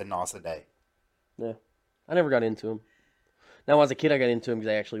a nos a day. Yeah, I never got into them. Now, as a kid, I got into them because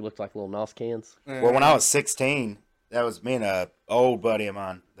they actually looked like little nos cans. Well, when I was 16, that was me and a old buddy of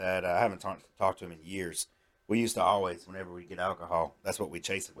mine that I haven't talked to him in years. We used to always, whenever we get alcohol, that's what we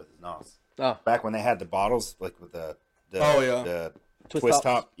chase it with is nos. Oh, Back when they had the bottles, like with the Oh, yeah. the Twist twist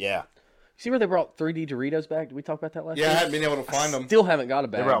tops. top, yeah. see where they brought 3D Doritos back? Did we talk about that last Yeah, I week? haven't been able to find them. Still haven't got a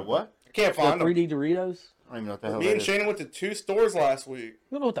bag. They brought what? I can't The find them. 3D Doritos? I don't even know what the hell Me that and is. Shannon went to 2 stores last week.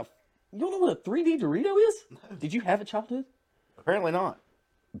 I don't know what the You don't know what a 3D Dorito is? No. Did you have a childhood? Apparently not.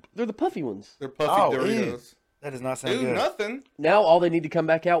 They're the puffy ones. They're puffy Doritos. Ew. That does not sound Dude, good. nothing. Now all they need to come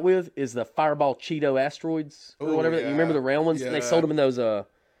back out with is the Fireball Cheeto Asteroids or Ooh, whatever. yeah. You remember the round ones? Yeah. And they sold them in those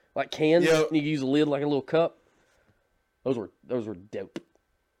like cans. Yep. And you could use a lid like a little cup. Those were dope.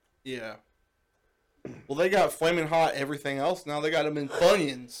 Yeah. Well, they got Flamin' Hot everything else now. They got them in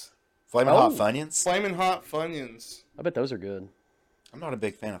Funyuns. Flamin' Oh. Hot Funyuns? Flamin' Hot Funyuns. I bet those are good. I'm not a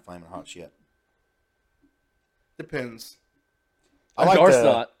big fan of Flamin' Hot shit. Depends. I like Garth's the,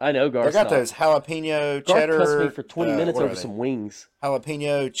 not. I know Garth's They got not. those jalapeno Garth cheddar. cussed me for 20 minutes what are over they? some wings.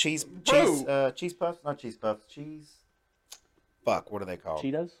 Jalapeno cheese puffs? Not cheese puffs. Cheese. Fuck, what are they called?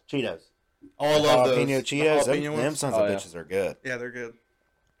 Cheetos? Cheetos. Oh, I love Jalapeno those. Cheetos. The jalapeno Them ones. sons Oh, of yeah. bitches are good. Yeah, they're good.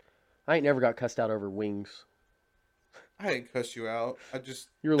 I ain't never got cussed out over wings. I didn't cuss you out.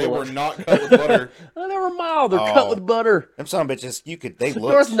 You're a They little- were not cut with butter. Oh, they were mild. They're cut Oh. with butter. Them son of bitches, they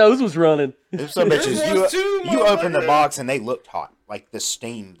Garth's looked. nose was running. Them son of Yours bitches, was too, you opened the motherfucker. box and they looked hot. Like the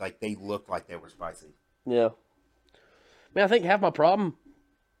steam, like they looked like they were spicy. Yeah. Man, I think half my problem,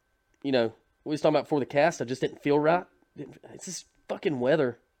 we was talking about before the cast, I just didn't feel right. It's this fucking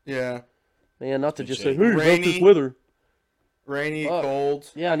weather. Yeah. Man, not to just say, shade. hey, about this Rainy. weather. Rainy, Fuck.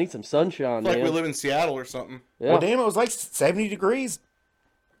 cold. Yeah, I need some sunshine, It's like man. we live in Seattle or something. Yeah. Well, damn, it was like 70 degrees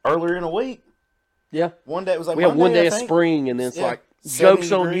earlier in the week. Yeah. One day it was like We have one Monday, day I of think. spring, and then it's Yeah, like, 70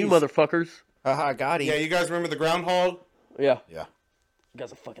 joke's on you, degrees. motherfuckers. Haha, got him. Yeah, you guys remember the groundhog? Yeah. Yeah. You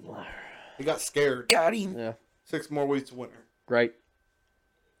guys a fucking liar. He got scared. Got him. Yeah. 6 more weeks of winter. Great.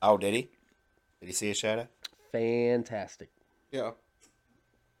 Oh, did he? Did he see a shadow? Fantastic. Yeah.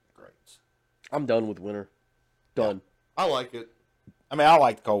 Great. I'm done with winter. Done. I like it. I mean, I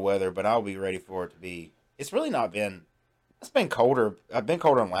like the cold weather, but I'll be ready for it to be. It's really not been. It's been colder. I've been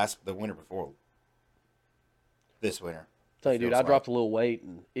colder than the winter before. This winter. Tell you, dude, Feels I like. dropped a little weight,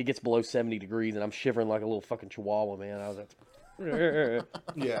 and it gets below 70 degrees, and I'm shivering like a little fucking chihuahua, man. I was like,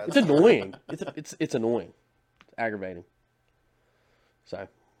 Yeah. it's annoying. It's annoying. It's aggravating. So,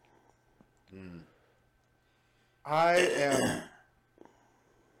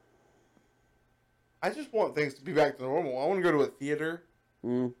 I just want things to be back to normal. I want to go to a theater.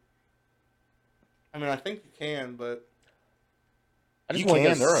 mm, I mean, I think you can, but I just You want to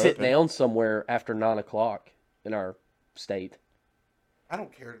can, go they're sit open. down somewhere after 9 o'clock in our state. I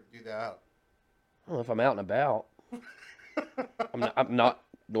don't care to do that. I don't know if I'm out and about. I'm not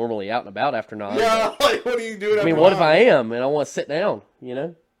normally out and about after 9. Yeah, like what are you doing? I mean, what if I am and I want to sit down,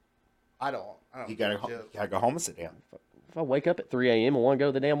 I don't. You gotta go home and sit down. If I wake up at 3 a.m. and want to go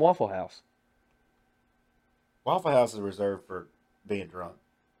to the damn Waffle House. Waffle House is reserved for being drunk.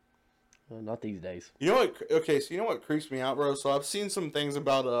 Not these days. You know what? Okay, so you know what creeps me out, bro? So I've seen some things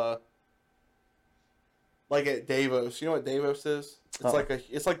about like at Davos. You know what Davos is?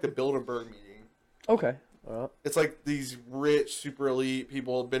 It's like the Bilderberg meeting. Okay. All right. It's like these rich, super elite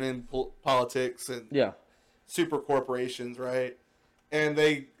people have been in politics and Yeah. super corporations, right? And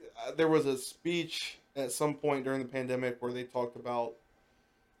there was a speech at some point during the pandemic where they talked about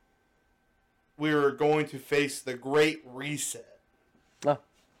we were going to face the Great Reset. Ah.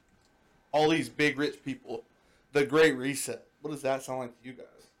 All these big rich people, the Great Reset. What does that sound like to you guys?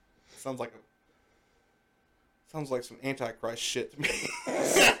 It sounds like some Antichrist shit to me.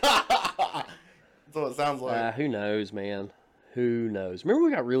 That's what it sounds like, Who knows, man? Who knows? Remember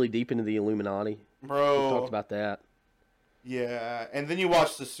we got really deep into the Illuminati? We bro. talked about that. Yeah, and then you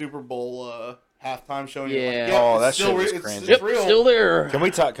watch the Super Bowl halftime show. And Yeah. you're like, Oh, it's that still shit was it's cringy. Yep, real. still there. Can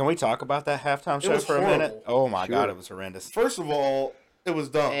we talk about that halftime show was for a minute? horrible. Oh my Sure. god, it was horrendous. First of all, it was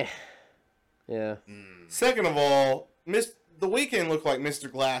dumb. Eh. Yeah. Second of all, The Weeknd looked like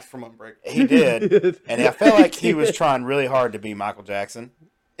Mr. Glass from Unbreakable, He did, and I felt like he was trying really hard to be Michael Jackson.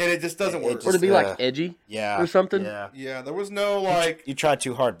 and it just doesn't It work. Or to just- be like edgy Yeah, or something. Yeah, Yeah, there was no like. you tried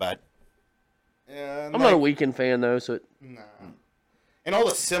too hard, bud. Yeah, I'm not a Weekend fan though, so Nah. And all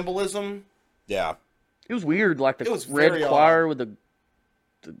the symbolism. Yeah, it was weird. Like the It was red very choir with the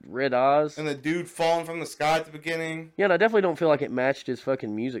red eyes. And the dude falling from the sky at the beginning. Yeah, and I definitely don't feel like it matched his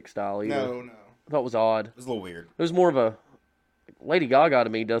fucking music style either. No. I thought it was odd. it was a little weird. It was more of a Lady Gaga to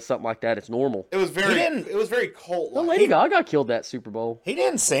me does something like that. It's normal. It was very. didn't- It was very cult. No, Lady Gaga killed that Super Bowl. He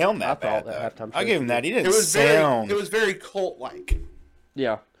didn't sound I that thought bad. that though. halftime I'll show give him that. He didn't It was sound. very. It was very cult like.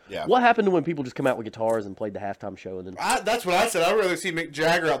 Yeah. Yeah. What happened to when people just come out with guitars and played the halftime show and then? That's what I said. I'd rather see Mick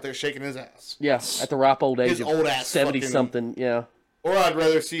Jagger out there shaking his ass, Yeah, at the ripe old age His of old ass 70 fucking- something. Yeah. or I'd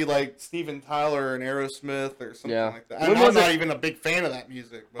rather see like Steven Tyler and Aerosmith or something Yeah. like that. When I'm was not it? even a big fan of that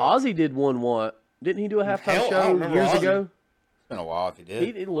music. But Ozzy did one what? Didn't he do a halftime Hell, I don't show remember years Ozzy. ago? It's been a while if he did.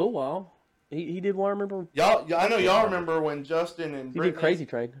 He did a little while. He did one. I remember I know y'all remember when Justin and he Britney, did Crazy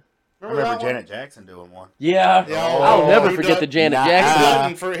Train. I Remember remember that Janet Jackson doing one. Yeah. Yeah, I'll oh, never who forget done- the Janet Nah.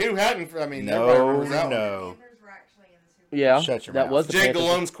 Jackson. Who hadn't? I mean, No, everybody remembers that one. no. Panthers were actually in the Super Bowl. Yeah. Shut your that mouth. was the Jake Panthers.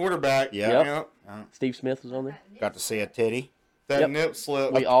 Delhome's quarterback. Yeah. Yep. Steve Smith was on there. Got to see a titty. That Yep. nip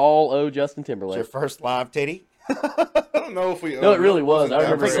slip. We all owe Justin It's your Timberlake. first live titty. I don't know if we. No, it really was. I I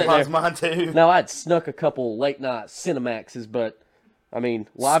remember think sitting it there. was mine too. Now, I'd snuck a couple late night Cinemaxes, but I mean,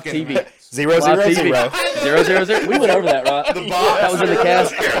 live TV. Cinemax. 0 Live 0 TV. 0. 0 0 0. We went over that, right? The box. That was in the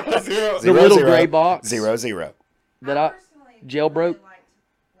cast. Zero. The little gray box 0 0. that I personally jailbroke. really liked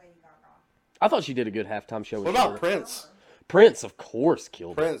Lady Gaga. I thought she did a good halftime show. What with about her. Prince? Prince? Of course,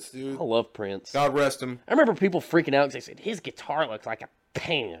 killed it. Prince, dude. I love Prince. God rest him. I remember people freaking out because they said his guitar looks like a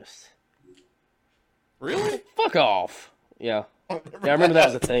penis. Really? Fuck off. Yeah. Yeah, I remember that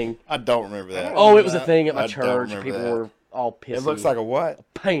was a thing. I don't remember that. Oh, it was a thing at my I don't church. remember People that. were all pissed. It looks like a what?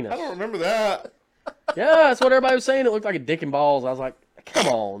 penis. I don't remember that. Yeah, that's what everybody was saying. It looked like a dick and balls. I was like, come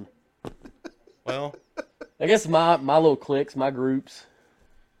on. Well, I guess my little cliques, my groups.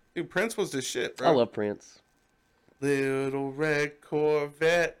 dude, Prince was the shit, bro. I love Prince. Little red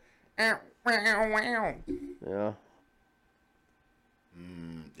Corvette. Ow, wow, wow. Yeah.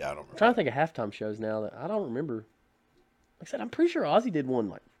 Yeah, I don't I'm remember. trying to think of halftime shows now that I don't remember. Like I said, I'm pretty sure Ozzy did one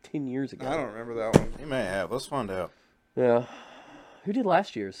like 10 years ago. I don't remember that one. He may have. Let's find out. Yeah. Who did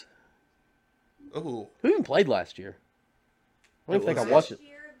last year's? Ooh. Who even played last year? I don't even think I was watched it. Last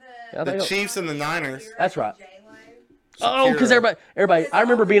year, Yeah, I The think- Chiefs and the Niners. That's right. J-Lo. Oh, because Shakira. everybody, I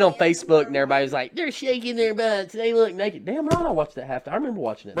remember being on Facebook and everybody was like, they're shaking their butts. They look naked. Damn right, I watched that halftime. I remember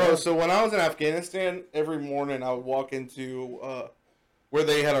watching it. Bro, so when I was in Afghanistan, every morning I would walk into where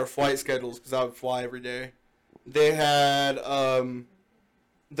they had our flight schedules because I would fly every day. They had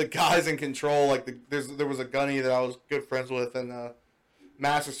the guys in control, like there was a gunny that I was good friends with and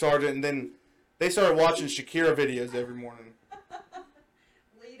master sergeant, and then they started watching Shakira videos every morning.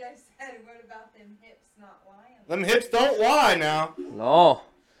 Lito said, what about them hips not lying? Them hips don't lie now. No,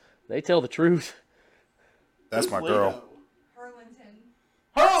 they tell the truth. That's my girl.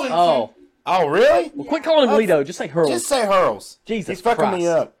 Hurlington. Hurlington. Oh, Oh, really? well, quit calling him Lito. Just say Hurl. Just say Hurls. Jesus He's fucking me Christ.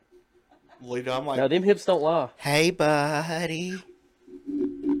 up. Lita, I'm like, No, them hips don't lie. Hey, buddy.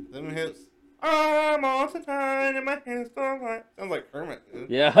 them hips. I'm on tonight and my hands don't lie. Sounds like Kermit, dude.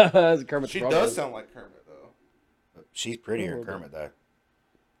 Yeah, that's Kermit the She Frog. does sound like Kermit, though. She's prettier than Oh, Kermit, though.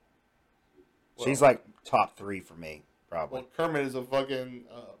 Well- She's like top 3 for me, probably. Well, Kermit is a fucking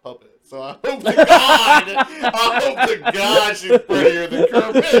puppet, so I hope to God, I hope to God she's prettier than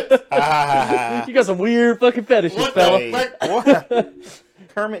Kermit. You got some weird fucking fetishes, What fella. the- Hey, Like- what?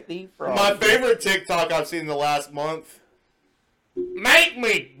 Kermit the Frog. My favorite TikTok I've seen in the last month. Make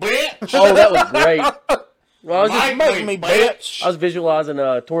me, bitch. Oh, that was great. Well, I was just, Make me, bitch. I was visualizing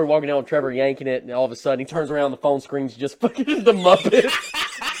Tori walking down with Trevor yanking it, and all of a sudden he turns around, the phone screams just fucking the Muppets.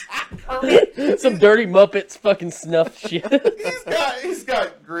 Some dirty Muppets fucking snuff shit. He's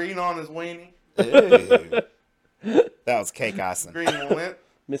got green on his weenie. Ew. That was cake icing. Green lint.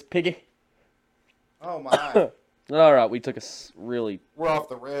 Miss Piggy. Oh my. All right, we took a really, We're off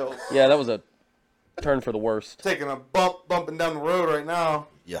the rails. yeah, that was a turn for the worst. Taking a bumping down the road right now.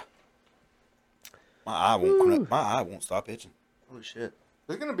 Yeah. My eye won't stop itching. Holy shit.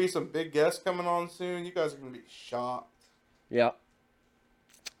 There's gonna be some big guests coming on soon. You guys are gonna be shocked. Yeah.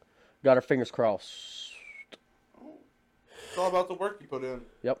 Got our fingers crossed. It's all about the work you put in.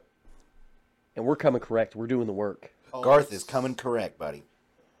 Yep. And we're coming correct. We're doing the work. Oh, Garth is coming correct, buddy.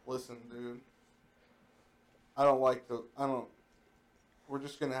 Listen, dude. I don't like the. I don't. We're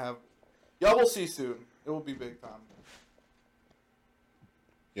just gonna have. Y'all will see soon. It will be big time.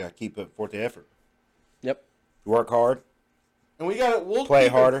 Yeah, keep up forth the effort. Yep. Work hard. And we got. We'll Play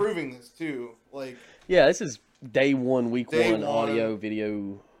keep harder. improving this too. Like, Yeah, this is day one, week Day one, one. audio,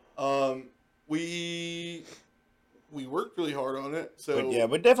 video. we worked really hard on it. So But yeah,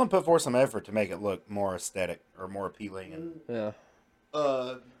 we definitely put forth some effort to make it look more aesthetic or more appealing. And Yeah.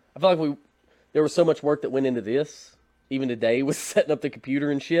 uh, I feel like there was so much work that went into this, even today with setting up the computer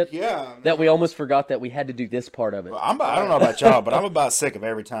and shit, yeah. that we almost forgot that we had to do this part of it. I don't know about y'all, but I'm about sick of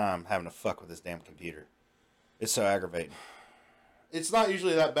every time having to fuck with this damn computer. It's so aggravating. It's not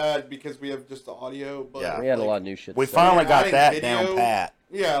usually that bad because we have just the audio. But Yeah. We had a like, lot of new shit. We to say. finally got adding that video- down pat.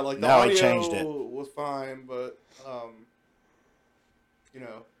 Yeah, like the Now he audio changed it. was fine, but you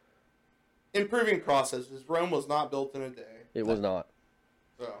know, improving processes. Rome was not built in a day. It was not.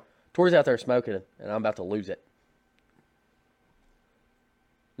 So Tori's out there smoking, and I'm about to lose it.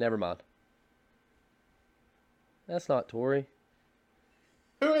 Never mind. That's not Tori.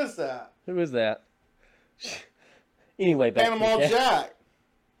 who is that? Who is that? Anyway, back Panama to the Jack.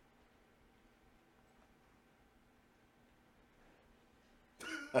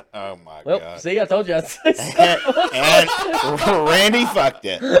 Oh my Well, god. see, I told you I'd say something. And Randy fucked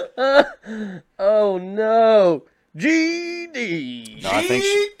it. Oh no, GD. No, I think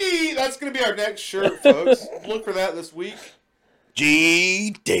GD! That's going to be our next shirt, folks. Look for that this week.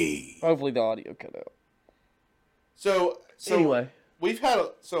 GD. Hopefully the audio cut out. So Anyway. we've had,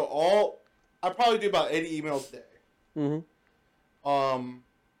 I probably do about 80 emails a day. Mm-hmm.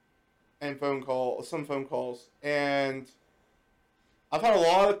 And some phone calls. And I've had a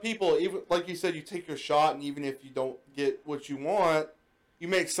lot of people, even like you said, you take your shot, and even if you don't get what you want, you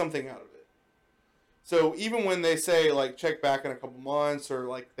make something out of it. So even when they say, like, check back in a couple months, or,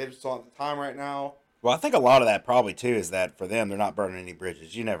 like, they just don't have the time right now. Well, I think a lot of that probably, too, is that for them, they're not burning any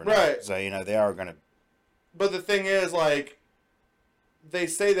bridges. You never know. Right. So, they are going to... But the thing is, like, they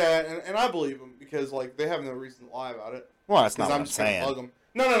say that, and I believe them, because, like, they have no reason to lie about it. Well, that's not what I'm just gonna saying. bug them.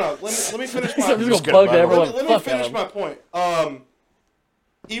 No. Let me finish So my... I'm just just gonna bug gonna everyone. Let me finish my point.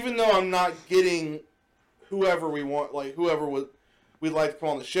 Even though I'm not getting whoever we want, like whoever we'd like to come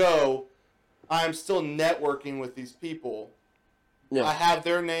on the show, I'm still networking with these people. Yeah. I have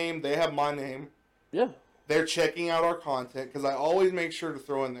their name. They have my name. Yeah. They're checking out our content because I always make sure to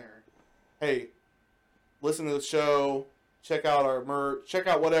throw in there, hey, listen to the show, check out our merch, check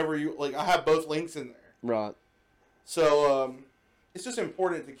out whatever you like. I have both links in there. Right. So it's just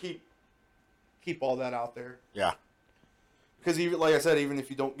important to keep all that out there. Yeah. Because even like I said, even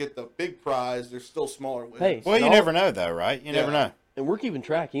if you don't get the big prize, there's still smaller wins. Hey. Well, you No. never know, though, right? You never Yeah. know. And we're keeping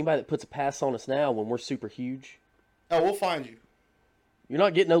track. Anybody that puts a pass on us now when we're super huge, Oh, we'll find you. you're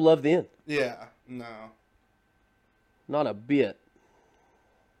not getting no love then. Yeah, no. Not a bit.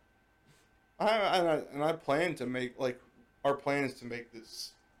 I plan to make, like, our plan is to make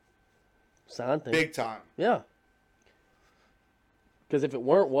this Sign thing. big time. Yeah. Because if it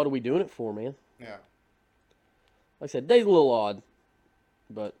weren't, what are we doing it for, man? Yeah. Like I said, day's a little odd,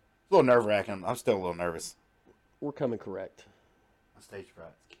 but It's a little nerve-wracking. I'm still a little nervous. we're coming correct. My stage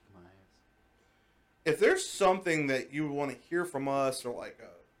fright's kicking my ass. If there's something that you want to hear from us or, like, a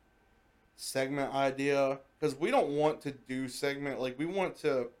segment idea, because we don't want to do segment, like, we want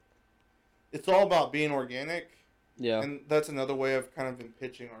to, it's all about being organic. Yeah. And that's another way I've kind of been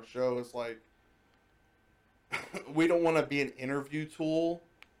pitching our show is, like, we don't want to be an interview tool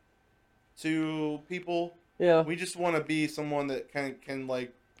to people. Yeah. We just want to be someone that can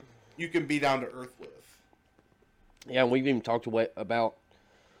like, you can be down to earth with. Yeah, and we've even talked about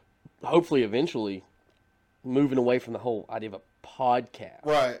hopefully eventually moving away from the whole idea of a podcast.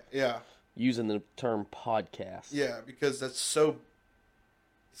 Right, yeah. Using the term podcast. Yeah, because that's so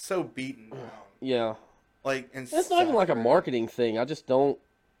beaten down. Yeah. Like, and It's not even like a saturated. marketing thing. I don't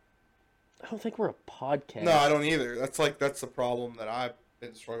think we're a podcast. No, I don't either. That's the problem that I've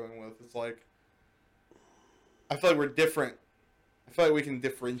been struggling with. It's like, I feel like we're different. I feel like we can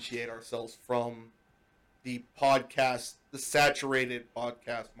differentiate ourselves from the podcast, the saturated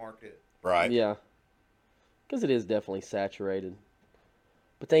podcast market. Right. Yeah. Because it is definitely saturated.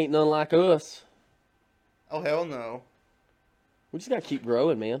 But they ain't none like us. Oh, hell no. We just got to keep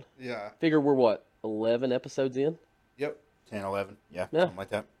growing, man. Yeah. Figure we're what, 11 episodes in? Yep. 10, 11. Yeah, Yeah. something like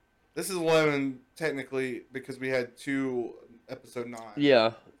that. This is 11, technically, because we had 2 episode 9.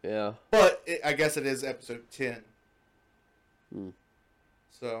 Yeah, yeah. But I guess it is episode 10.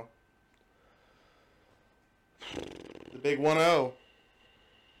 So. The big 1-0.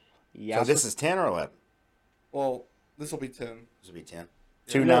 Yeah. So this is 10 or 11? Well, this will be 10. This will be 10. Yeah.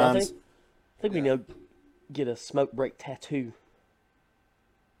 Two You know what I nines. think? I think we need to get a smoke break tattoo.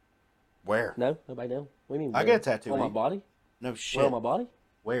 Where? No? Nobody know? We need I got a tattoo. on my body? No Where shit. on my body?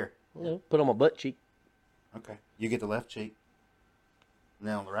 Where? You know, put on my butt cheek. Okay. You get the left cheek. And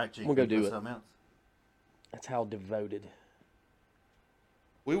then on the right cheek, We'll go you do put it. something else. That's how devoted.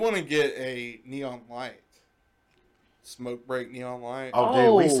 We want to get a neon light. Smoke break neon light.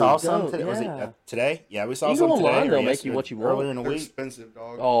 Oh, dude, we saw Oh, some dope, today. Was it yeah. today? Yeah, we saw You some go today. online, or they'll make you yesterday, what you earlier want. in the They're week. expensive,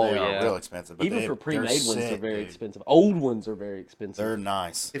 dog. Oh, They yeah. are real expensive. But Even for they're pre-made ones, they're sick, very dude. expensive. Old ones are very expensive. They're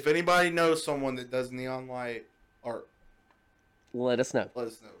nice. If anybody knows someone that does neon light art, Let us know. let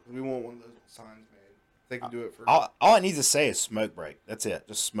us know. We want one of those signs made. They can do it for... All I need to say is smoke break. That's it.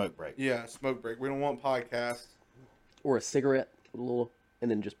 Just smoke break. Yeah, smoke break. We don't want podcast. Or a cigarette, with a little,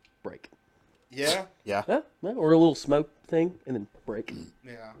 and then just break. Yeah? Yeah. Yeah, or a little smoke thing, and then break.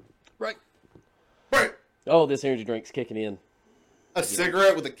 Yeah. Break. Break! Oh, this energy drink's kicking in. A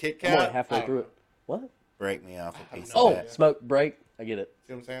cigarette with a Kit I'm Kat? only halfway I don't through know. it. What? Break me off a piece no Oh, of idea. that. smoke break. I get it.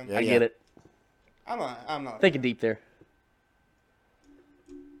 See what I'm saying? Yeah. I get it. I'm not. Thinking deep there.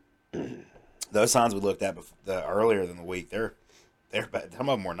 Those signs we looked at earlier than the week, they're bad. Some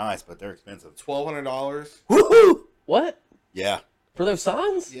of them were nice, but they're expensive. $1,200. Woohoo! What? Yeah. For those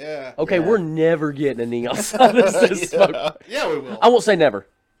signs? Yeah. Okay, Yeah. we're never getting a neon sign that says smoke. Yeah, we will. I won't say never,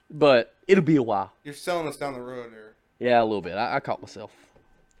 but it'll be a while. You're selling us down the road there. Yeah, a little bit. I caught myself.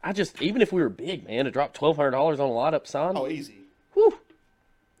 Even if we were big, man, to drop $1,200 on a light-up sign. Oh, easy. Whew.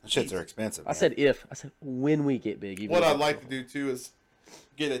 Shits are expensive. I Man. said if. I said when we get big. Even What if I'd it's like to small. do too is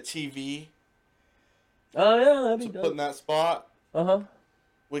get a TV Oh, yeah, that'd be to put in dope. that spot. Uh-huh.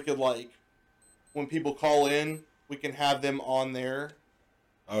 We could when people call in, we can have them on there.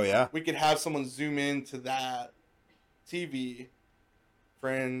 Oh yeah. We could have someone zoom in to that TV,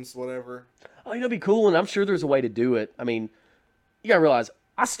 friends, whatever. Oh, that'd be cool, and I'm sure there's a way to do it. I mean, you gotta realize,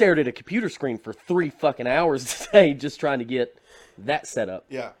 I stared at a computer screen for 3 fucking hours today just trying to get that set up.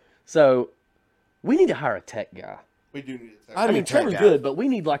 Yeah, So, we need to hire a tech guy. we do need a I'm I your mean, tech Trevor's guy. good, but we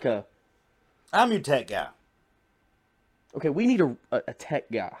need like a... I'm your tech guy. Okay, we need a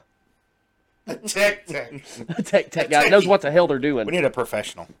tech guy. a tech. A tech guy that knows what the hell they're doing. We need a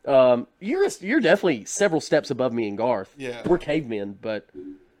professional. You're definitely several steps above me and Garth. Yeah. We're cavemen, but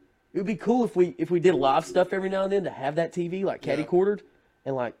it would be cool if we did live stuff every now and then to have that TV like caddy Yeah. quartered,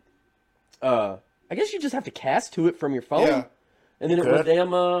 and I guess you just have to cast to it from your phone, Yeah. and then it Could.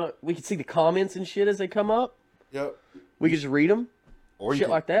 would we could see the comments and shit as they come up. Yep. We could just read them, Or you shit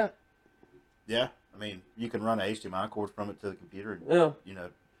can, like that. yeah. I mean, you can run an HDMI cord from it to the computer. And, Yeah.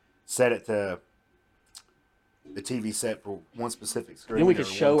 set it to the TV set for one specific screen. Then we or could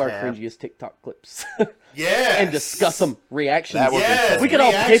show one our tab. cringiest TikTok clips Yeah. and discuss them, reactions. That would be Yes. funny. We could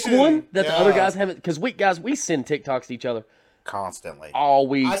all pick Reaction. one that the other Yeah. guys haven't, because we send TikToks to each other constantly. all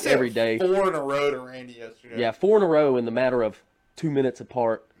week, I said every day. 4 in a row to Randy yesterday. Yeah, 4 in a row in the matter of 2 minutes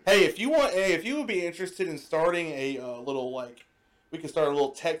apart. Hey, if you would be interested in starting a little we could start a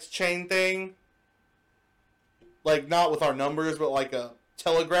little text chain thing, not with our numbers, but like a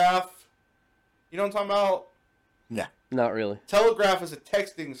telegraph. You know what I'm talking about? Yeah. Not really. Telegraph is a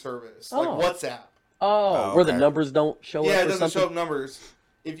texting service, like Oh. WhatsApp. Oh, Oh, where the okay. numbers don't show Yeah, up it or doesn't something? show up numbers.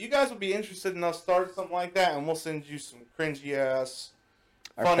 If you guys would be interested in us starting something like that, and we'll send you some cringy ass,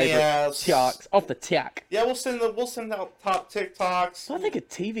 Our funny favorite ass TikToks. Off the tick. Yeah, we'll send out top TikToks. So I think a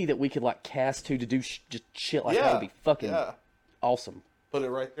TV that we could like cast to do just shit like that yeah, would be fucking yeah. awesome. Put it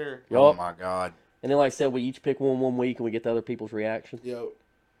right there. Oh Yup. my god. And then, like I said, we each pick one week and we get the other people's reaction. Yo,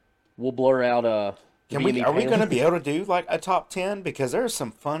 We'll blur out Are we going to be able to do like a top 10? Because there's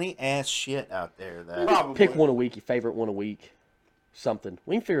some funny ass shit out there that. probably pick one a week, your favorite one a week, something.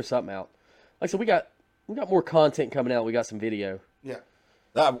 We can figure something out. Like I said, we got more content coming out. We got some video. Yeah.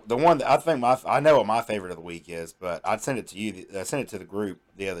 The one that I think I know what my favorite of the week is, but I'd send it to you. I sent it to the group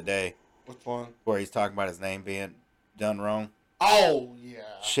the other day Which one? where he's talking about his name being done wrong. Oh yeah.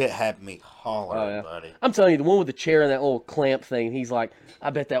 Shit had me hollering, Oh, yeah. buddy. I'm telling you, the one with the chair and that little clamp thing. He's like,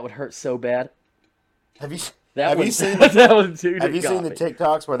 I bet that would hurt so bad. Have you That have one, you seen that one, dude. have it you got seen the me.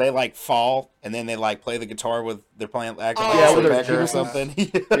 TikToks where they like fall and then they like play the guitar with they're playing acting like Yeah, Slick with their Becker or jingles.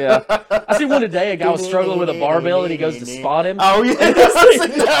 something? Yeah, I seen one today. A guy was struggling with a barbell, and he goes to spot him. Oh yeah.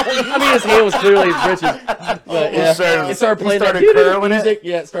 I mean, his hand was clearly his britches. But yeah, started- it started he playing started that curling it? music.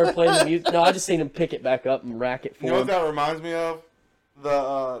 Yeah, it started playing the music. No, I just seen him pick it back up and rack it for You know what him. that reminds me of?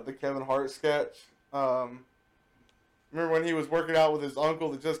 The Kevin Hart sketch. Remember when he was working out with his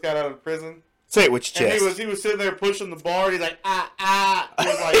uncle that just got out of prison? Say it with your And chest. he was sitting there pushing the bar. And he's like He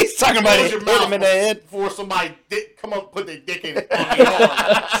was like, He's talking about "Close it, your hit mouth him in the head. before somebody come up and put their dick in it on your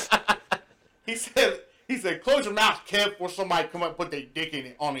yard." He said, "Close your mouth, Kev, before somebody come up and put their dick in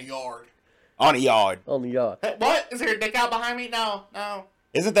it on the yard." On a yard. On the yard. Hey, what? Is there a dick out behind me? No.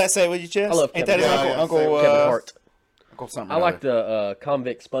 Isn't that say it with your chest? I love Ain't Kevin that his Hart. uncle? Yeah, Uncle, Kevin Hart. Uncle something. I like the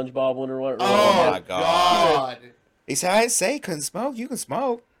convict SpongeBob one or what. Oh, my my God. God. He said, I didn't say you couldn't smoke. You can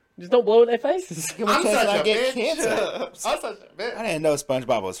smoke. Just don't blow it in their faces. I'm such I a get bitch. cancer. I'm such a bitch. I didn't know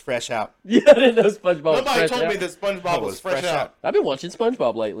SpongeBob was fresh out. Yeah, I didn't know SpongeBob was Nobody fresh told out. me that SpongeBob was fresh out. I've been watching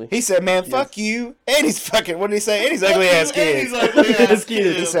SpongeBob lately. He said, man, fuck you. And he's fucking, what did he say? And he's ugly ass kid. He's ugly ass His kid.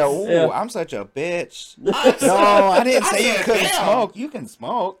 He kid. said, ooh, Yeah. I'm such a bitch. I No, I didn't say you said, couldn't damn. smoke. You can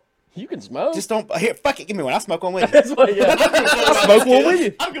smoke. You can smoke. Just don't, here, fuck it, give me one. I'll smoke one with you. That's what. Yeah. I'll smoke one with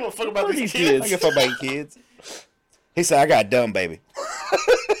you. I don't give a fuck about Fuck these these kids. I give a fuck about you kids. He said, I got a dumb baby.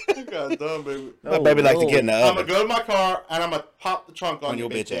 God damn, baby. My baby like to get in the I'm oven. gonna go to my car and I'm gonna pop the trunk on On your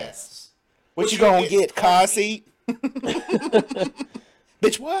bitch bitch ass. What What you you gonna get, get, car seat?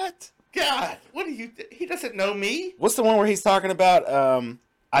 Bitch, what? God, what do you? He doesn't know me. What's the one where he's talking about?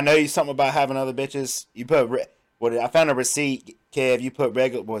 I know you something about having other bitches. You put I found a receipt, Kev. You put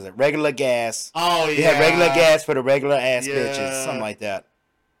regular. What was it? Regular gas. Oh yeah. You had regular gas for the regular ass Yeah. bitches, something like that.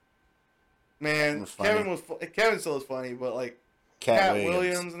 Man, was funny. Kevin still is funny, but like, Cat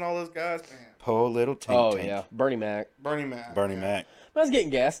Williams and all those guys. Man. Poor little Tink. Oh Tink. yeah, Bernie Mac. Bernie Mac. Bernie Mac. I was getting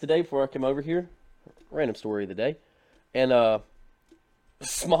gas today before I came over here. Random story of the day. And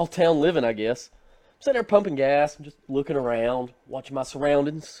small town living, I guess. I'm sitting there pumping gas. I'm just looking around, watching my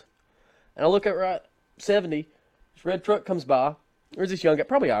surroundings. And I look at right 70. This red truck comes by. There's this young guy,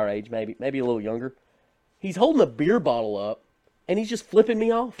 probably our age, maybe a little younger. He's holding a beer bottle up, and he's just flipping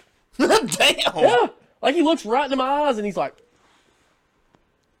me off. Damn. Yeah, like he looks right into my eyes, and he's like,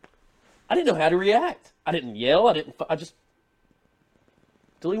 I didn't know how to react. I didn't yell. I just,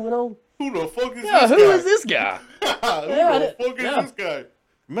 till he went on. Who the fuck is Yeah, this who guy? is this guy? Who the fuck is this guy? You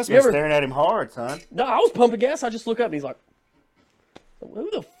must You have been ever- staring at him hard, son. No, I was pumping gas. I just look up, and he's like,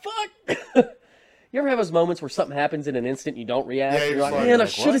 who the fuck? You ever have those moments where something happens in an instant, you don't react? Yeah, you're you're like, like, man, I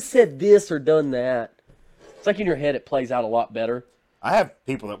what? should have said this or done that. It's like in your head, it plays out a lot better. I have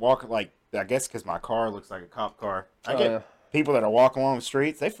people that walk like, I guess because my car looks like a cop car. I Oh, get yeah. people that are walking along the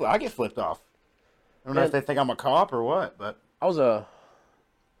streets. I get flipped off. I don't know if Man. they think I'm a cop or what, but I was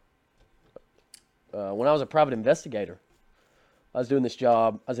when I was a private investigator, I was doing this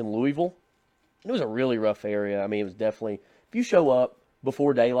job. I was in Louisville. It was a really rough area. I mean, it was definitely, if you show up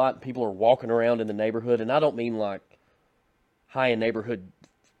before daylight and people are walking around in the neighborhood, and I don't mean like high-end neighborhood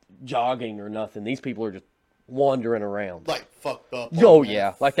jogging or nothing. These people are just wandering around. Like fucked up. Oh, man.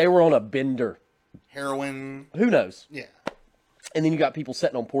 yeah. Like they were on a bender. Heroin. Who knows? Yeah. And then you got people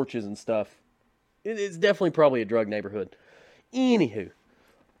sitting on porches and stuff. It's definitely probably a drug neighborhood. Anywho,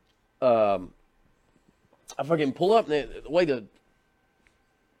 I fucking pull up, and the way the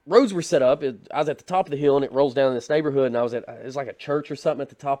roads were set up, I was at the top of the hill, and it rolls down in this neighborhood, and it was like a church or something at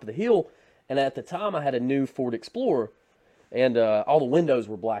the top of the hill, and at the time I had a new Ford Explorer, and all the windows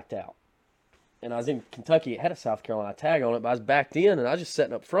were blacked out. And I was in Kentucky, it had a South Carolina tag on it, but I was backed in, and I was just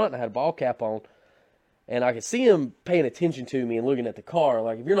sitting up front, and I had a ball cap on, and I could see him paying attention to me and looking at the car.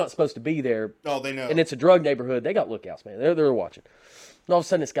 Like, if you're not supposed to be there, Oh, they know. and it's a drug neighborhood, they got lookouts, man. They're watching. And all of a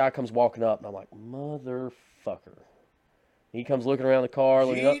sudden, this guy comes walking up, and I'm like, motherfucker. He comes looking around the car,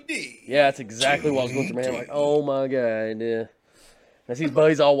 looking up. GD. Yeah, that's exactly what I was going through, man. I'm like, oh my God. Yeah. I see his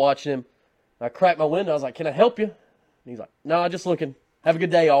buddies all watching him. I cracked my window. I was like, can I help you? And he's like, no, just looking. Have a good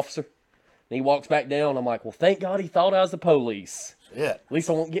day, officer. And he walks back down. I'm like, well, thank God he thought I was the police. yeah. At least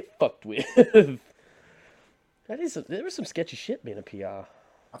I won't get fucked with. There was some sketchy shit being a PI.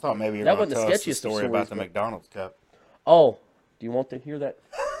 I thought maybe you were That going to wasn't tell the us the sketchiest of story about stories, the but- McDonald's cup. Oh, do you want to hear that?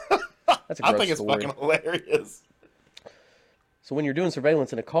 That's a gross I think it's story. fucking hilarious. So when you're doing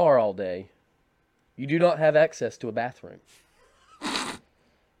surveillance in a car all day, you do not have access to a bathroom.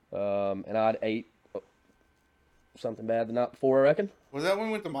 And I'd ate something bad the night before, I reckon. Was that when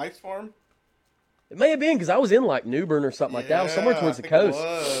we went to Mike's farm? It may have been because I was in like New Bern or something like that. I was somewhere Yeah, towards I the think it coast.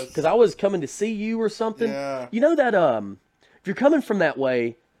 was. Because I was coming to see you or something. Yeah. You know that if you're coming from that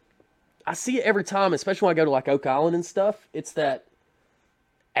way, I see it every time, especially when I go to like Oak Island and stuff. It's that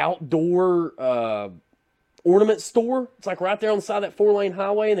outdoor ornament store. It's like right there on the side of that 4-lane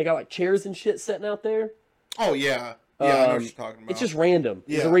highway, and they got like chairs and shit sitting out there. Oh, yeah. Yeah, I know what you're talking about. It's just random.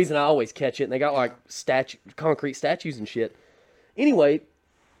 It's the Yeah. reason I always catch it. And they got like concrete statues and shit. Anyway,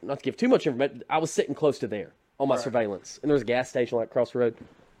 not to give too much information, I was sitting close to there on my surveillance. And there was a gas station like across the road.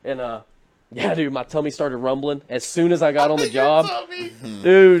 And yeah, dude, my tummy started rumbling as soon as I got on the job.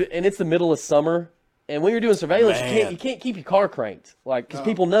 Dude, and it's the middle of summer. And when you're doing surveillance, Man. you can't keep your car cranked. Like, because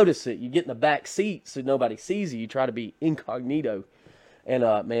people notice it. You get in the back seat so nobody sees you. You try to be incognito. And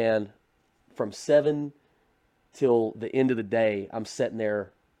man, from 7 till the end of the day, I'm sitting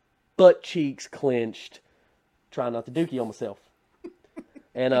there, butt cheeks clenched, trying not to dookie on myself.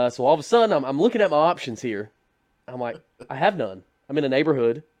 And so all of a sudden, I'm looking at my options here. I'm like, I have none. I'm in a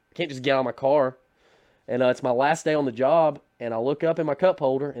neighborhood. I can't just get out of my car. And it's my last day on the job, and I look up in my cup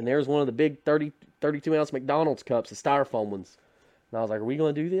holder, and there's one of the big 32-ounce McDonald's cups, the styrofoam ones. And I was like, are we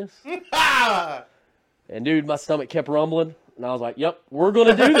going to do this? And, dude, my stomach kept rumbling. And I was like, yep, we're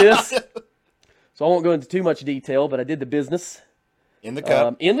going to do this. So I won't go into too much detail, but I did the business. In the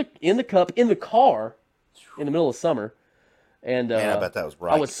cup. In the cup, in the car, in the middle of summer. And Man, I bet that was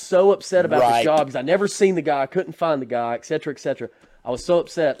right. I was so upset about Right. this job because I never seen the guy, couldn't find the guy, et cetera, et cetera. I was so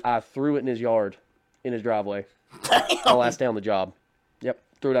upset, I threw it in his yard, in his driveway. My last day on the job. Yep,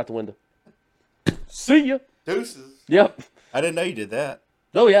 threw it out the window. See ya. Deuces. Yep. I didn't know you did that.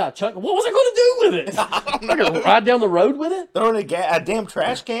 Oh yeah, Chuck. What was I going to do with it? I could ride down the road with it. Throwing a damn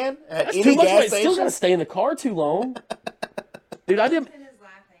trash can at That's any too much. gas But still station. got to stay in the car too long. Dude, I did. Husband is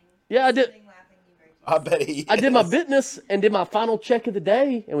laughing. Yeah, I did. He's laughing you I bet he. I did my is. business and did my final check of the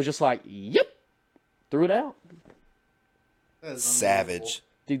day and was just like, yep, threw it out. That is Savage.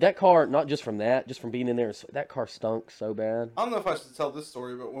 Dude, that car, not just from that, just from being in there, that car stunk so bad. I don't know if I should tell this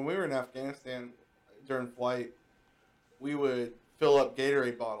story, but when we were in Afghanistan during flight, we would fill up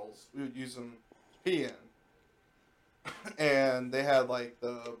Gatorade bottles. We would use them to pee in. And they had like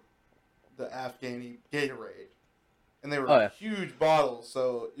the Afghani Gatorade. And they were huge bottles,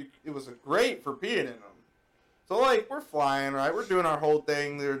 so it was great for peeing in them. So, like, we're flying, right? We're doing our whole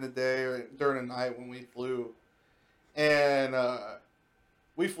thing during the day or during the night when we flew. And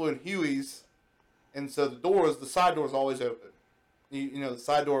we flew in Hueys, and so the side door is always open. You know, the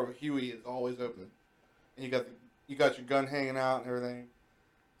side door of a Huey is always open. And you got your gun hanging out and everything.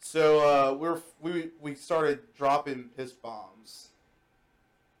 So we started dropping piss bombs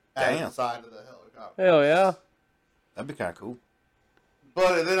at the side of the helicopter. Hell yeah. That'd be kind of cool.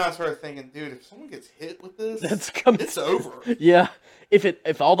 But then I started thinking, dude, if someone gets hit with this, it's over. Yeah.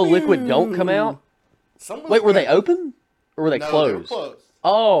 If all the liquid don't come out. Wait, were they open? Or were they closed? They were closed.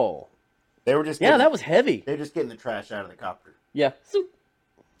 Oh. They were just that was heavy. They're just getting the trash out of the copter. Yeah.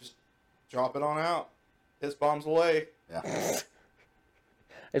 Just drop it on out. Piss bombs away. Yeah.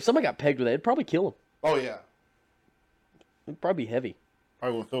 If somebody got pegged with that, it'd probably kill them. Oh, yeah. It'd probably be heavy.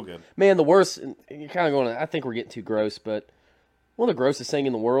 Probably wouldn't feel good. Man, the worst, and you're kind of going, I think we're getting too gross, but one of the grossest thing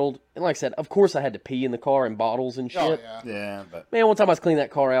in the world, and like I said, of course I had to pee in the car in bottles and shit. Oh, yeah. Yeah, but... Man, one time I was cleaning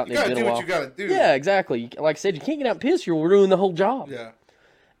that car out and you it'd been a while. You gotta do what you gotta do. Yeah, exactly. Like I said, you can't get out and piss, you'll ruin the whole job. Yeah.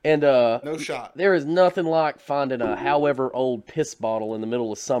 And no shot. There is nothing like finding a however old piss bottle in the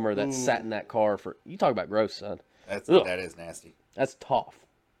middle of summer that sat in that car for, you talk about gross, son. That is nasty. That's tough.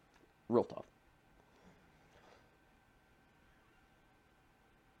 Real tough.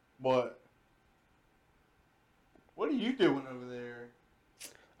 What are you doing over there?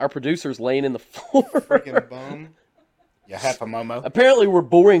 Our producer's laying in the floor. Freaking bum. You half a momo. Apparently we're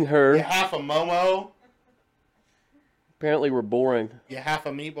boring her. You half a momo. Apparently we're boring. You half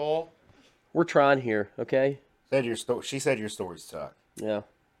a meatball. We're trying here, okay? She said your stories suck. Yeah.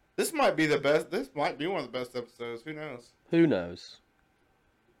 This might be the best. This might be one of the best episodes. Who knows? Who knows?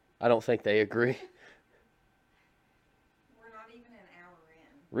 I don't think they agree. We're not even an hour in.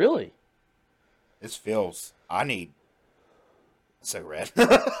 Really? This feels... I need a cigarette.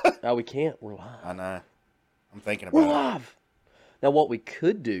 No, we can't. We're live. I know. I'm thinking about We're it. live. Now, what we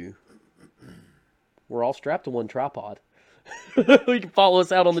could do, we're all strapped to one tripod. You can follow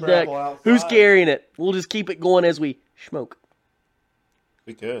us out on the deck. Outside. Who's carrying it? We'll just keep it going as we smoke.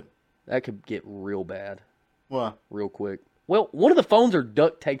 We could. That could get real bad. What? Real quick. Well, one of the phones are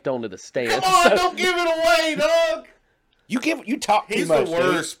duct taped onto the stand. Come on, don't give it away, dog. You talk too He's much. the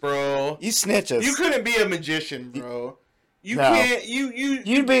worst, bro. You snitch us. You couldn't be a magician, bro. You No. can't.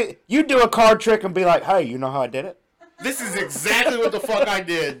 You'd do a card trick and be like, "Hey, you know how I did it?" This is exactly what the fuck I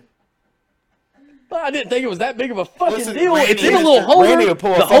did. But I didn't think it was that big of a fucking Listen, deal. Randy, It's in a little holder. Randy will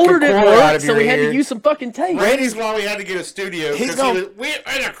pull a The holder fucking didn't cord out work, of so your we had to ear. use some fucking tape. Randy's why we had to get a studio. He's 'cause gonna- we're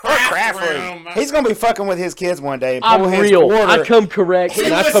in a craft room. He's gonna be fucking with his kids one day. And pull I'm his real. quarter. I come correct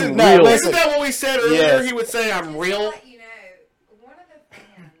and I come real. Isn't that what we said earlier? Yes. He would say, "I'm real." Let you know, one of the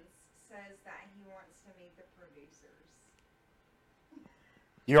fans says that he wants to meet the producers.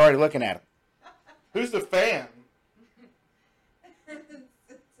 You're already looking at him. Who's the fan? It's a fan.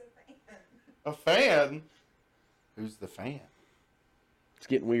 A fan? Who's the fan? It's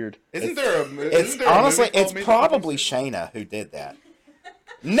getting weird. Isn't there a movie? It's honestly, it's probably Shayna who did that.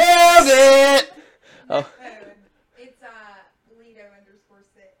 Nailed it. Oh, It's Lido_6.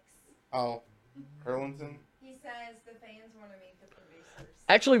 Oh, Erlinson. He says the fans want to meet the producers.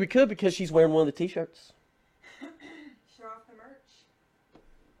 actually, we could because she's wearing one of the T-shirts, Show off the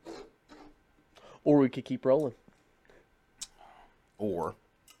merch. or we could keep rolling. Or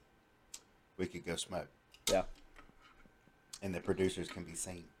we could go smoke, Yeah. and the producers can be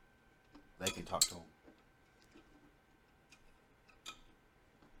seen. They can talk to them.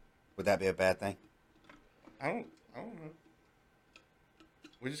 Would that be a bad thing? I don't know.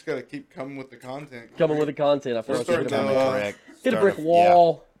 We just gotta keep coming with the content. Coming with the content. I feel like we starting hit to, a, Correct. hit a Start brick yeah.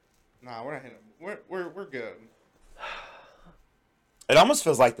 wall. Nah, we're not hitting. We're good. It almost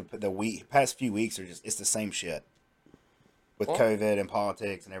feels like the past few weeks are just, it's the same shit. With Well, COVID and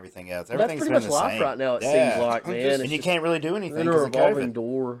politics and everything else. Well, that's Everything's pretty been much the life same. right now. It Yeah. seems like, I'm man. just- It's And you just can't really do anything in a because of revolving COVID.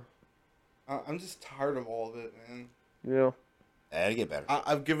 door. I'm just tired of all of it, man. Yeah. That'd get better.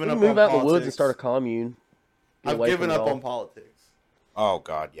 I've given We up can move on out in politics. the woods and start a commune. Get I've away given from it up all. on politics. Oh,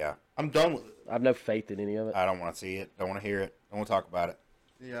 God, yeah. I'm done with it. I have no faith in any of it. I don't want to see it. Don't want to hear it. Don't want to talk about it.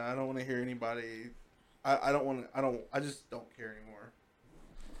 Yeah, I don't want to hear anybody. I don't want to. I just don't care anymore.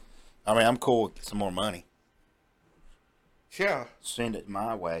 I mean, I'm cool with some more money. Yeah. Send it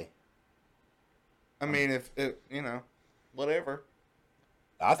my way. I mean, if it, whatever.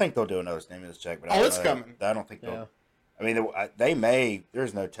 I think they'll do another stimulus check, but Oh, it's coming. I don't think they'll. Yeah. I mean, they may.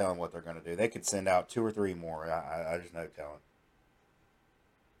 There's no telling what they're going to do. They could send out 2 or 3 more. I there's no telling.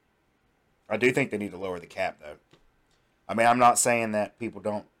 I do think they need to lower the cap, though. I mean, I'm not saying that people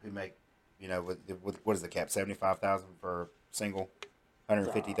who make, with what is the cap? 75,000 for single,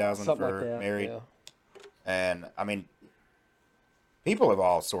 150,000 Something for like that, married, yeah. and I mean, people of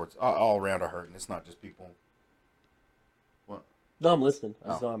all sorts, all around are hurting. It's not just people. What? No, I'm listening. I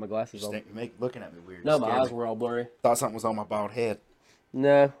just Oh. don't have my glasses on. You looking at me weird. No, You my scared eyes me. were all blurry. Thought something was on my bald head.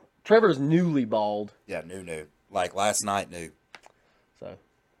 No. Trevor's newly bald. Yeah, new. Like last night, new. So,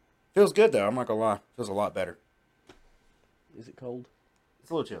 Feels good though. I'm not gonna lie. Feels a lot better. is it cold?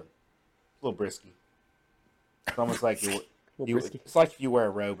 It's a little chilly. A little brisky. It's almost like little brisky. It's like if you wear a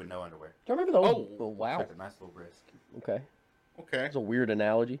robe and no underwear. Do you remember the old... Oh, It's wow. like a nice little brisk. Okay. Okay. That's a weird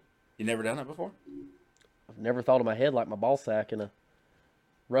analogy. You never done that before? I've never thought of my head like my ball sack in a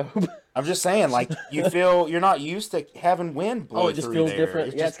robe. I'm just saying, like you're not used to having wind blow Oh, it just through feels there. different.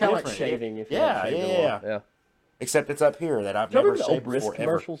 Yeah, it's just kind of like different. shaving. If you Yeah, haven't shaved in a yeah. while. Yeah. Except it's up here that I've Do you never remember the old shaved Brisk before ever.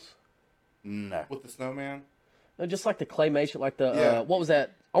 commercials? No. With the snowman. No, just like the claymation, like the Yeah. what was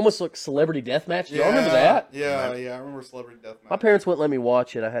that? Almost like Celebrity Deathmatch. Do y'all remember that? Yeah, No. yeah. I remember Celebrity Deathmatch. My parents wouldn't let me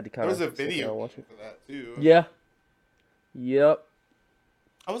watch it. I had to kind There of. was a video watch it. for that too. Yeah. Yep.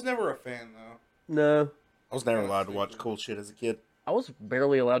 I was never a fan though. No. I was never allowed to watch cool shit as a kid. I was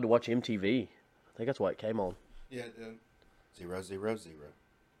barely allowed to watch MTV. I think that's why it came on. Yeah, it did. 000.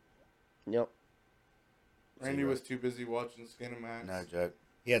 Yep. Randy Zero. was too busy watching Skinamax. No joke.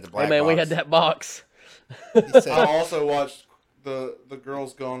 He had the black Hey man, we box. had that box. He I said, also watched the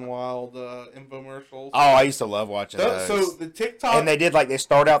Girls Gone Wild infomercials. oh, I used to love watching those. So the TikTok. And they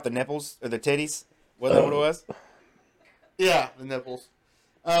start out the nipples or the titties. Was that what it was? Yeah, the nipples.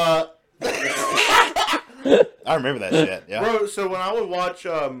 I remember that shit. Yeah. Bro, so when I would watch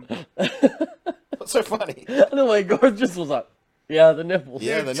What's so funny? The way Gordon just was like, yeah, the nipples.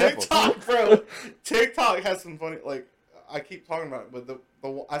 Yeah, the nipples. TikTok, bro. TikTok has some funny, like, I keep talking about it, but the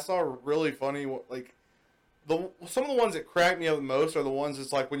I saw a really funny, like, some of the ones that crack me up the most are the ones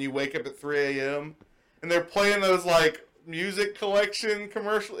that's like when you wake up at 3 a.m. and they're playing those, like, music collection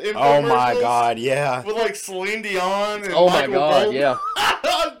commercial Oh my infomercials god, yeah. with, like, Celine Dion and Oh my Michael god, Bolton. yeah.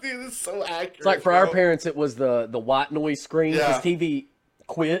 Dude, this is so accurate. It's like for our bro. parents, it was the white noise screen because Yeah. TV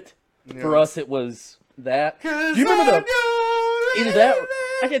quit. For Yeah. us, it was that. Do 'Cause you remember I the know either that? baby.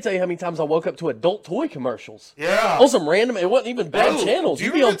 I can't tell you how many times I woke up to adult toy commercials. Yeah. On some random, it wasn't even bad Bro, channels. do you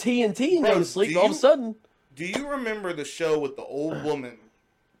You'd be on remember- TNT and Bro, go to sleep, do and all of a you- sudden, Do you remember the show with the old woman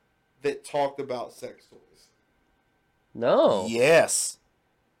that talked about sex toys? no. Yes.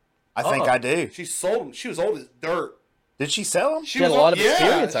 I think I do. She sold them. She was old as dirt. Did she sell them? She had was a lot on- of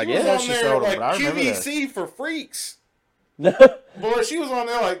experience, yeah, I she was guess. on She there sold 'em, like but I remember that. QVC for freaks. No. Boy, she was on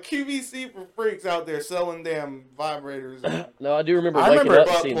there like QVC for freaks out there selling damn vibrators. And, No, I do remember I waking remember up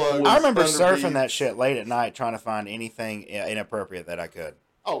and butt seeing plugs. toys. I remember Thunder surfing Beats. that shit late at night trying to find anything inappropriate that I could.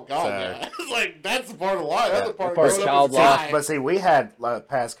 oh God, So- yeah. It's like that's a part of life. That's Yeah. a part Part of of growing child up as a life. guy. But see, we had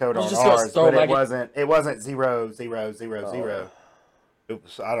passcode I was on just gonna ours, throw but my- it wasn't 00000. It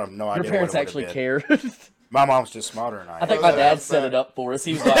was, I don't know. Your idea parents what it actually would've cared. been. My mom's just smarter than I am. I think Oh, my yeah, dad that's set fair. it up for us.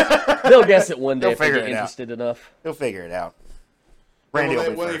 He was like, they'll guess it one day They'll if they figure get it out. interested enough. He'll figure it out. When Randy will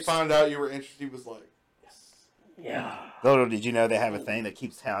be when he first. found out you were interested, he was like, Yeah. Little did you know they have a thing that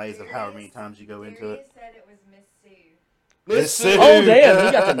keeps tallies of however many times you go into it. Darius said it was Miss Sue. Miss Sue. Sue. Oh, damn,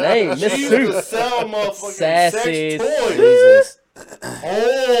 he got the name. Miss She Sue. used to sell motherfucking Sassy sex toys. Jesus.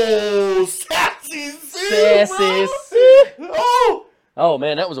 Oh, sassy Sue, Sassy bro. Sue. Oh, Oh,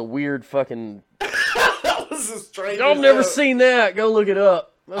 man, that was a weird fucking... that was a strange. Y'all never seen that. Go look it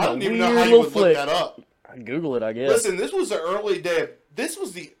up. That was I a don't even weird know how you little would flick. look that up. Google it, I guess. Listen, this was the early day. This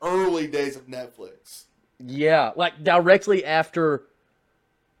was the early days of Netflix. Yeah, like directly after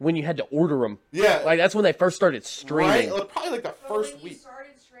when you had to order them. Yeah, Like, that's when they first started streaming. right. Probably like the But first when you week.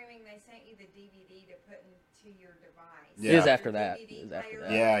 started streaming, they sent you the DVD to put into your device. Yeah. It is Your after that. DVD It is after player.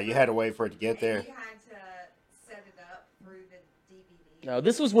 that. Yeah, you had to wait for it to get And there. you had to set it up through the DVD. No,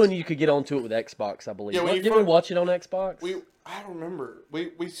 this was when you could get onto it with Xbox, I believe. Yeah, when you Didn't we first- watch it on Xbox? I don't remember.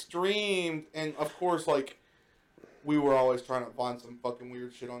 We streamed, and of course, like we were always trying to find some fucking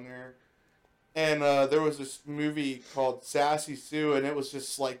weird shit on there. And there was this movie called Sassy Sue, and it was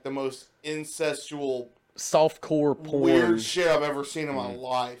just like the most incestual, Softcore porn. weird shit I've ever seen in my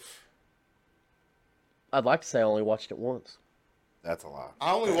life. I'd like to say I only watched it once. That's a lot.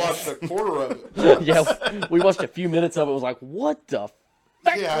 I only watched a quarter of it. Yeah, we watched a few minutes of it. It was like, what the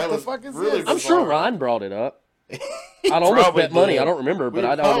fuck? Yeah, What it the was fuck is really this? I'm sure bizarre. Ryan brought it up. He I'd almost probably bet money. did. I don't remember, We but were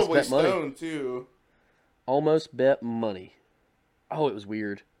I'd almost probably bet money. stoned too. Almost bet money. Oh, it was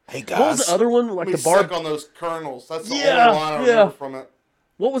weird. Hey What was guys, the other one? Like We the bar. suck on those kernels. That's the Yeah, only line I yeah. remember from it.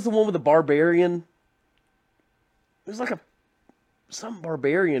 What was the one with the barbarian? It was like some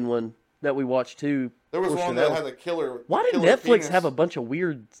barbarian one that we watched too. There was Portion one of that had the killer. Why did killer Netflix penis. have a bunch of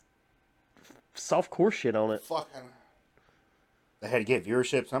weird softcore shit on it? Fucking. they had to get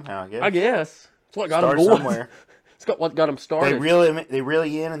viewership somehow. I guess. I guess it's what got them Start going. somewhere. It's got what got them started. They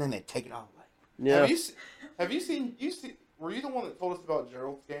really in, and then they take it all away. Yeah. Have you seen? Were you the one that told us about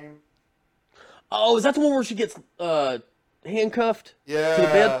Gerald's game? Oh, is that the one where she gets handcuffed Yeah. to the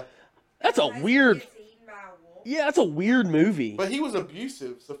bed? That's a Guys, weird. gets eaten by a wolf. Yeah, that's a weird movie. But he was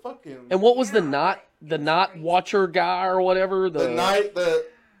abusive, so fuck him. And what was the Yeah, night it's night crazy. watcher guy or whatever? the night.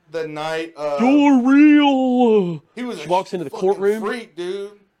 You're real. He was. She a walks into the fucking courtroom. Freak,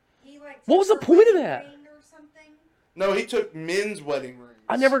 dude. He, like, What was took the her point of wedding that? ring or something. No, he took men's wedding rings.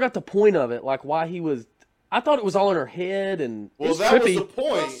 I never got the point of it. Like why he was. I thought it was all in her head and Well, it's that trippy. was the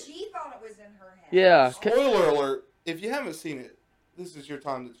Well, point. she thought it was in her head. Yeah. Spoiler alert! If you haven't seen it, this is your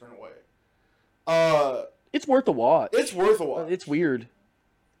time to turn away. It's worth a watch. It's worth a watch. It's weird.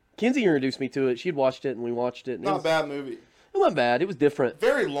 Kinsey introduced me to it. She'd watched it and we watched it. And Not it a was, bad movie. It wasn't bad. It was different.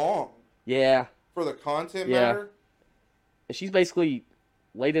 Very long Yeah. for the content Yeah. matter. And she's basically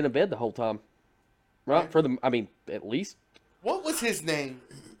laid in a bed the whole time. Right? At least. What was his name?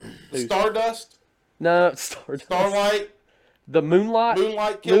 Who? Stardust, No, Stardust. Starlight, The Moonlight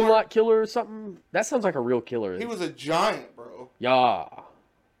Killer. Moonlight Killer or something. That sounds like a real killer. He was a giant, bro. Yeah.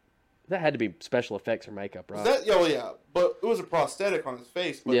 That had to be special effects or makeup, right? Was that? Oh yeah, but it was a prosthetic on his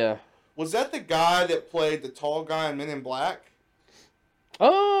face. But Yeah. Was that the guy that played the tall guy in Men in Black?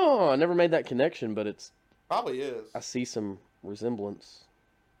 Oh, I never made that connection, but Probably is. I see some resemblance.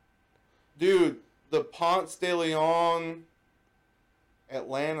 Dude, the Ponce de Leon, in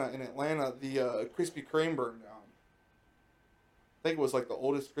Atlanta, the Krispy Kreme burned down. I think it was like the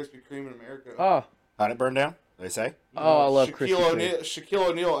oldest Krispy Kreme in America. Oh, How'd it burn down? They say. I love Krispy Kreme. Shaquille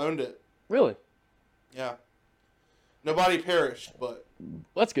O'Neal owned it. Really? Yeah. Nobody perished, but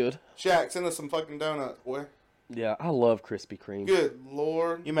That's good. Shaq, send us some fucking donuts, boy. Yeah, I love Krispy Kreme. Good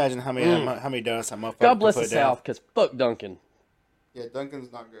lord. You imagine how many donuts that motherfucker God bless could the put down? South, because fuck Dunkin'. Yeah,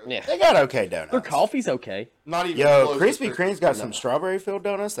 Dunkin's not good. Yeah. They got okay donuts. Their coffee's okay. Not even Yo, close to Krispy Kreme's got some strawberry filled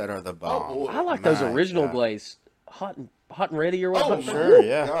donuts that are the bomb. boy. I like those My original God. glaze. Hot and ready or Oh, whatever. sure,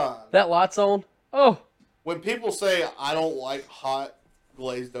 yeah. God. That light's on. Oh, When people say I don't like hot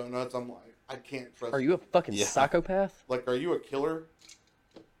glazed donuts, I'm like, I can't trust are you a fucking Yeah. psychopath? Like, are you a killer?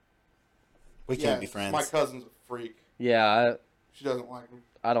 We can't be friends. My cousin's a freak. Yeah, She doesn't like them.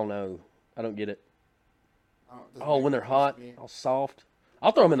 I don't know. I don't get it. Doesn't Oh, make when they're sense hot, to me. all soft.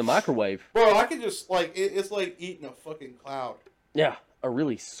 I'll throw them in the microwave. Bro, I could just like it's like eating a fucking cloud. Yeah, a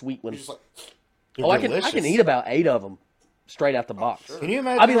really sweet one. You're just like, They're Oh, I can delicious. eat about 8 of them straight out the box. sure. Can you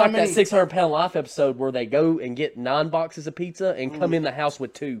imagine? I'd be how like many... that 600-pound life episode where they go and get 9 boxes of pizza and come in the house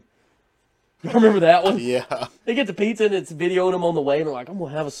with 2. You remember that one? Yeah. They get the pizza and it's videoing them on the way and they're like, I'm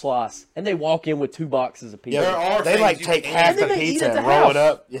gonna have a slice, and they walk in with 2 boxes of pizza. There are They things like you take can't- half And then the they eat pizza at and the roll it house.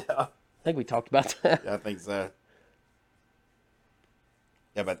 up. Yeah. I think we talked about that. Yeah, I think so.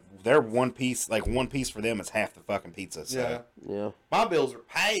 Yeah, but they're one piece. Like one piece for them is half the fucking pizza. So. Yeah. Yeah. My bills are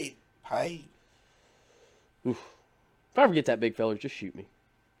paid. Hey. If I ever get that big fella, just shoot me.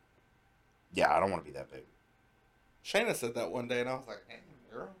 Yeah, I don't want to be that big. Shayna said that one day, and I was like, "Hey,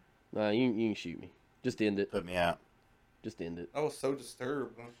 girl." Nah, you can shoot me. Just end it. Put me out. Just end it. I was so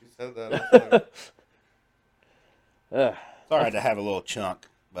disturbed when she said that. I was like, Ugh. It's all right to have a little chunk,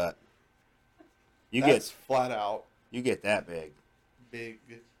 but you that's flat out get that big. big.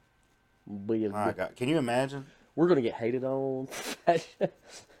 My God, can you imagine? We're gonna get hated on.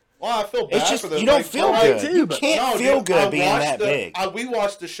 Well, I feel bad It's just for them. you don't Like, feel like, good. too, You but- can't No, feel dude, good I being watched that big. we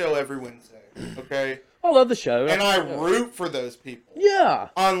watch the show every Wednesday, okay? I love the show. And I root for those people. Yeah.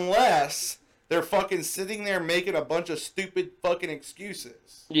 Unless they're fucking sitting there making a bunch of stupid fucking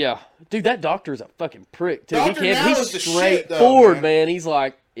excuses. Yeah. Dude, that doctor's a fucking prick too. Dr. He Now can't. is the He's shit, though, straightforward, man. man. He's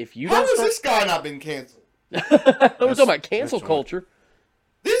like, if you How don't has start... this guy not been canceled? We're talking about cancel That's right. culture.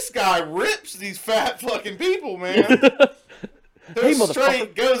 This guy rips these fat fucking people, man. Hey, They're motherfucker.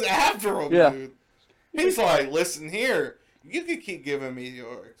 straight goes after him, Yeah. dude. He's like, listen here, you can keep giving me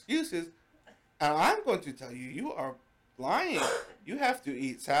your excuses, and I'm going to tell you, you are lying. You have to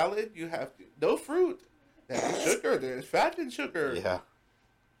eat salad. You have to no fruit. There's sugar. There's fat and sugar. Yeah.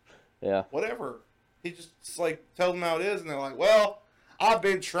 Yeah. Whatever. He just like tells them how it is, and they're like, well, I've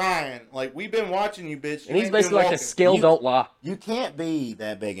been trying. Like we've been watching you, bitch. And You he's ain't basically been like a walking. scale You- don't lie. You can't be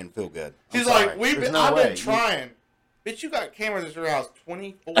that big and feel good. I'm He's sorry. like, There's no I've way. been trying. Bitch, you got cameras at your house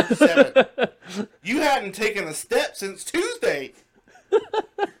 24/7. You hadn't taken a step since Tuesday.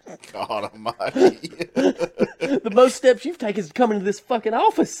 God almighty. The most steps you've taken is coming to this fucking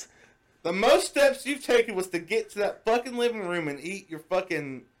office. The most steps you've taken was to get to that fucking living room and eat your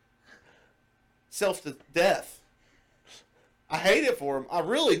fucking self to death. I hate it for them. I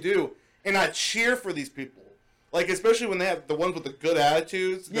really do. And I cheer for these people. Like, especially when they have the ones with the good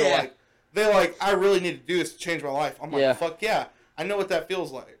attitudes. They're like, I really need to do this to change my life. I'm like, fuck yeah. I know what that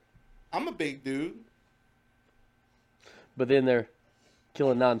feels like. I'm a big dude. But then they're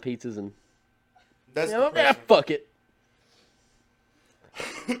killing 9 pizzas and... That's fuck it.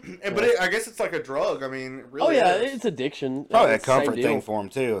 But I guess it's like a drug. I mean, it really is. It's addiction. Probably a It's the same comfort deal. thing for them,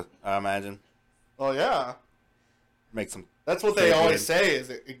 too, I imagine. Oh, yeah. Makes them... That's what they always say, is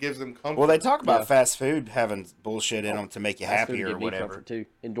it gives them comfort. Well, they talk about fast food having bullshit in them to make you Fast food happy or give me whatever. comfort, too.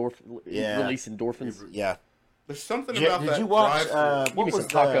 Release endorphins. Yeah. There's something about Did that you watch... drive-thru. Give me some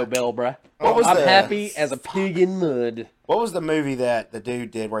Taco Bell, bruh. What was I'm the- happy as a pig in mud. What was the movie that the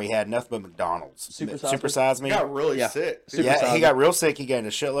dude did where he had nothing but McDonald's? Super Size Me? He got really Yeah. sick. Super Yeah, Size he Me. got real sick. He gained a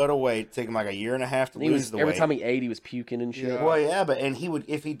shitload of weight. It took him like a year and a half to lose the weight. Every time he ate, he was puking and shit. Yeah. Well, yeah, and he would,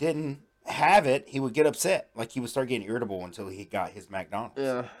 if he didn't have it, he would get upset. Like, he would start getting irritable until he got his McDonald's.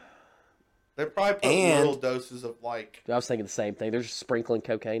 Yeah. They probably put little doses of, like... I was thinking the same thing. They're just sprinkling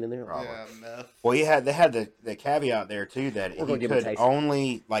cocaine in there. Yeah, meth. Well, they had the caveat there, too, that We're gonna he give him a could taste.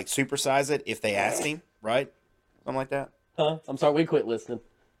 only, like, supersize it if they asked him, right? Something like that. Huh? I'm sorry, we quit listening.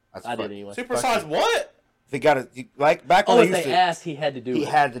 That's I did fuck- anyway. Supersize what? If he got it, like, back when Oh, they if used they to, asked, he had to do it. he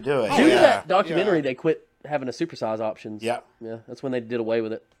had to do it. Oh, Due to yeah. that documentary, Yeah. they quit having a supersize options. Yeah. Yeah, that's when they did away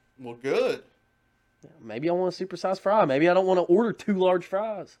with it. Well, good. Maybe I want a supersized fry. Maybe I don't want to order 2 large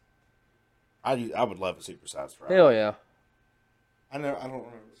fries. I would love a supersized fry. Hell yeah. I don't remember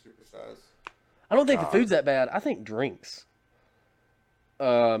supersize. I don't think the food's that bad. I think drinks.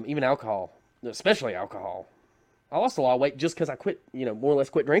 Even alcohol. Especially alcohol. I lost a lot of weight just because I quit, more or less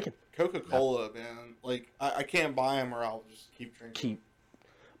quit drinking. Coca-Cola, man. Like, I can't buy them or I'll just keep drinking.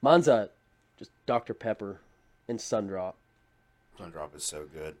 Mine's just Dr. Pepper and Sundrop. Sundrop is so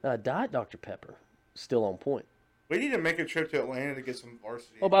good. Diet Dr. Pepper. Still on point. We need to make a trip to Atlanta to get some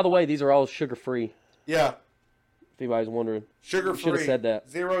varsity. Oh, by the way, these are all sugar-free. Yeah. If anybody's wondering. Sugar-free. Should have said that.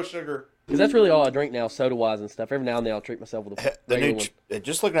 0 sugar. Because that's really all I drink now, soda-wise and stuff. Every now and then I'll treat myself with a regular one.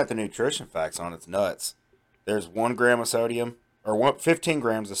 Just looking at the nutrition facts on it's nuts. There's 1 gram of sodium, or 15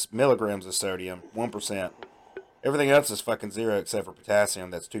 milligrams of sodium, 1%. Everything else is fucking 0 except for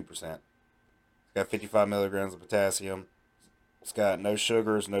potassium, that's 2%. It's got 55 milligrams of potassium. It's got no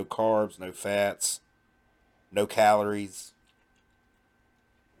sugars, no carbs, no fats, no calories.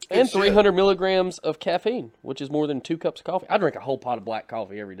 And Good shit. 300 milligrams of caffeine, which is more than 2 cups of coffee. I drink a whole pot of black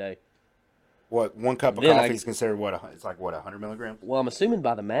coffee every day. What, 1 cup of Then coffee is considered it's like 100 milligrams? Well, I'm assuming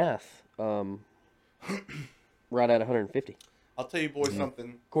by the math, right at 150. I'll tell you boys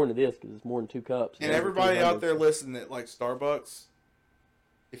something. According to this, because it's more than 2 cups. And everybody out there listening that likes Starbucks,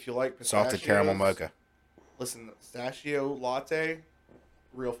 if you like pistachios, Salted caramel mocha. Listen, pistachio latte,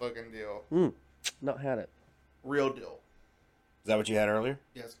 real fucking deal. Not had it. Real deal. Is that what you had earlier?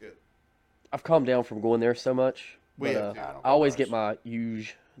 Yeah, it's good. I've calmed down from going there so much. We But, have to. I don't I always much. get my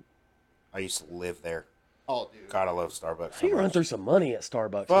huge. I used to live there. Oh, dude. God, I love Starbucks. So You run much. through some money at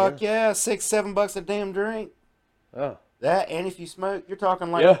Starbucks. Fuck man. yeah, $6-7 a damn drink. Oh. That, and if you smoke, you're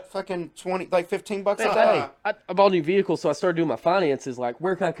talking like Yeah. fucking 20, like $15 a Man, day. I bought a new vehicle, so I started doing my finances. Like,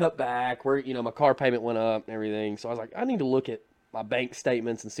 where can I cut back? Where, my car payment went up and everything. So I was like, I need to look at my bank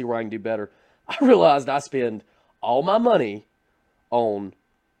statements and see where I can do better. I realized I spend all my money on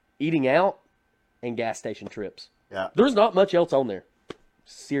eating out and gas station trips. Yeah. There's not much else on there.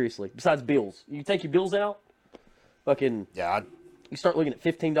 Seriously. Besides bills. You take your bills out, fucking, Yeah, you start looking at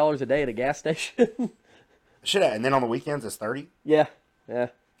 $15 a day at a gas station. shit. And then on the weekends it's 30 Yeah. because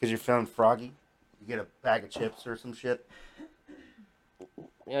you're feeling froggy. You get a bag of chips or some shit.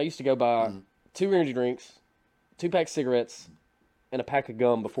 Yeah, I used to go buy 2 energy drinks, 2 packs of cigarettes, and a pack of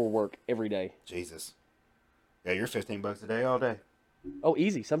gum before work every day. Jesus. Yeah, you're $15 a day all day. Oh,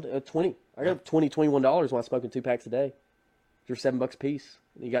 easy. Something 20. I got $21 when I'm smoking 2 packs a day. You're $7 a piece.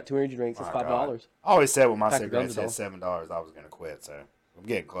 You got 2 energy drinks. That's My $5. God. I always said when my Pack of cigarettes gums had $7, I was gonna quit. So I'm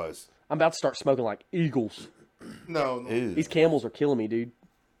getting close. I'm about to start smoking like eagles. No. Ooh. These camels are killing me, dude.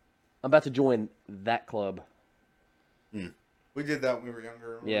 I'm about to join that club. We did that when we were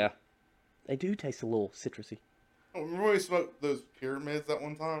younger. Yeah. They do taste a little citrusy. Remember when we smoked those pyramids that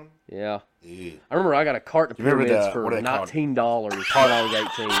one time? Yeah. Ooh. I remember I got a carton of You remember pyramids the- for what are they called? $19 when I was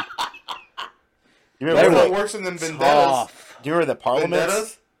 18. You That's remember? what works in them vendettas. Tough. Do you remember the Parliaments?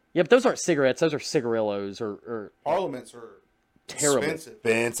 Vendettas? Yeah, but those aren't cigarettes. Those are cigarillos or Parliaments are... terrible.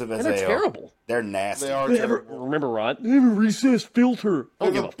 Expensive as And they're hell. terrible. They're nasty. They are terrible. Remember, Ryan? They have a recessed filter. I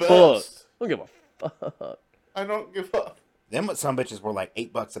don't They're give the a fuck. best. I don't give a fuck. I don't give up. Them some bitches were like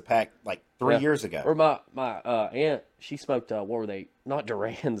 $8 a pack like 3 years ago. Or my aunt, she smoked, what were they? Not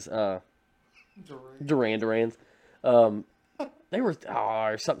Durans. Durans. They were,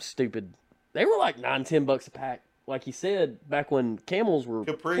 or something stupid. They were like $9-10 a pack. Like you said, back when Camels were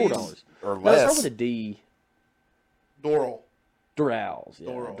Capris. $4. Or No, it's less. with a D. Doral. Durals. Yeah,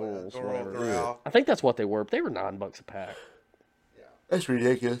 Doral. Durals, Doral. whatever. Doral. I think that's what they were, but they were $9 a pack. That's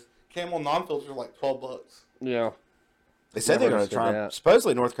ridiculous. Camel non-filters are like $12. Yeah. They said they're Never going to understood try. that.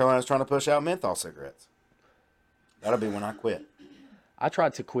 Supposedly, North Carolina's trying to push out menthol cigarettes. That'll be when I quit. I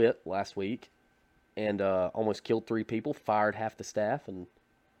tried to quit last week and almost killed 3 people, fired half the staff, and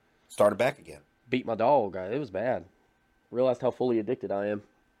Started back again. beat my dog. It was bad. Realized how fully addicted I am.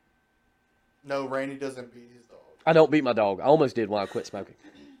 No, Randy doesn't beat his dog. I don't beat my dog. I almost did when I quit smoking.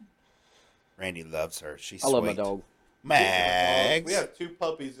 Randy loves her. She's I love my sweet. dog. Mags. We have 2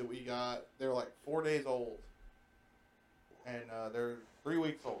 puppies that we got. They're like 4 days old. And they're 3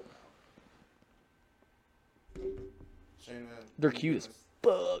 weeks old now. Shayna, They're you cute did as a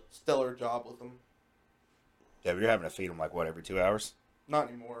fuck. stellar job with them. Yeah, but you're having to feed them like what, every 2 hours? Not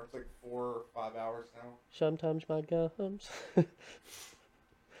anymore. It's like 4 or 5 hours now. Sometimes my gums.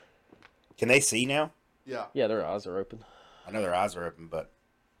 Can they see now? Yeah. Yeah, their eyes are open. I know their eyes are open, but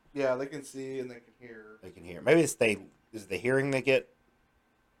Yeah, they can see and they can hear. they can hear. Maybe it's is it the hearing they get?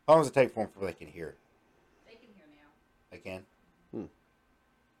 How long does it take for them before they can hear? They can hear now. They can?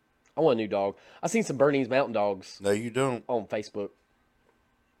 I want a new dog. I seen some Bernese Mountain Dogs No, you don't. on Facebook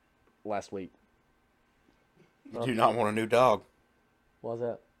last week. You do not want a new dog. What was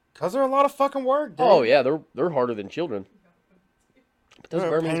that? Because they're a lot of fucking work, dude. Oh yeah, they're harder than children. But those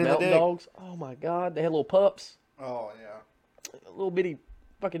They're a pain Bernese in the Mountain dick. Dogs, oh my god, they had little pups, Oh, yeah. little bitty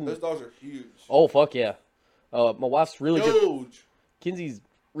fucking. Those dogs are huge. Oh fuck yeah. My wife's really good. Huge. Kinsey's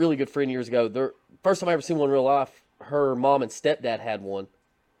really good friend years ago. First time I ever seen one in real life. Her mom and stepdad had one.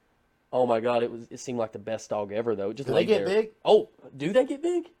 Oh my god, it seemed like the best dog ever though. It just Do they laid get there. big? Oh, do they get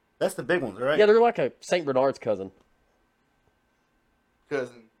big? That's the big ones, right? Yeah, they're like a Saint Bernard's cousin.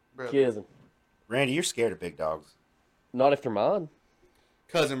 Cousin. Brother. Cousin. Randy, you're scared of big dogs. Not if they're mine.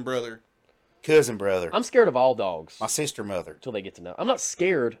 Cousin brother. Cousin brother. I'm scared of all dogs My sister mother. until they get to know. I'm not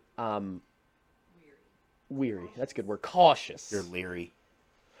scared. I'm weary. That's a good word. Cautious. You're leery.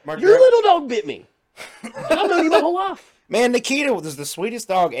 My Your little dog bit me. And I've known you my whole life. Man, Nikita was the sweetest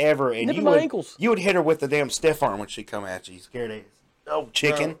dog ever, and Nipping my ankles. you would hit her with the damn stiff arm when she come at you. You scared as oh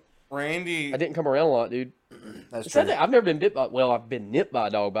chicken. Randy. I didn't come around a lot, dude. That's It's sad true. that I've never been bit by. Well, I've been nipped by a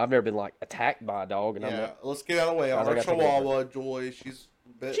dog, but I've never been like attacked by a dog. And I'm Yeah, not. let's get out of the way. Guys, I Our gotta take Chihuahua, Joy, she's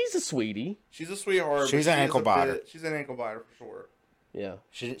She's a sweetie. she's a sweetheart. She's but an she is ankle a biter. She's an ankle biter for sure. Yeah.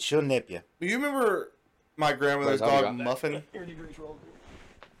 She'll nip you. Do you remember my grandmother's Wait, I'll be dog, right back. Muffin?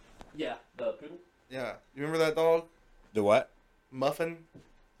 Yeah, the poodle. Yeah. You remember that dog? The what? Muffin?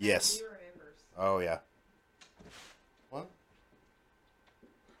 Yes. Zero Evers. Oh yeah. What?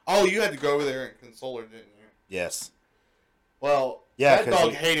 Oh, you had to go over there and console her, didn't you? Yes. Well, Yeah, that 'cause dog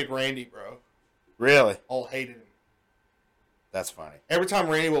he- hated Randy, bro. Really? All hated him. That's funny. Every time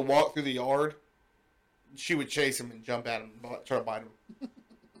Randy would walk through the yard, she would chase him and jump at him, try to bite him.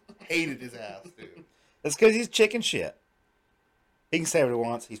 Hated his ass, dude. That's because he's chicken shit. He can say what he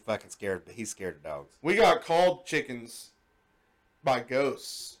wants. He's fucking scared, but he's scared of dogs. We got called chickens by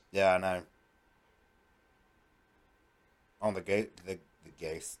ghosts. Yeah, I know. On the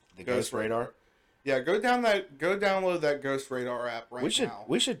ghost radar. Yeah, go download that Ghost Radar app right now.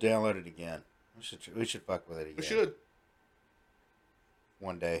 We should download it again. We should fuck with it again. We should.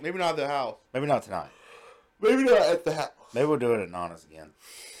 One day. Maybe not at the house. Maybe not tonight. Maybe not at the house. Maybe we'll do it at Nana's again.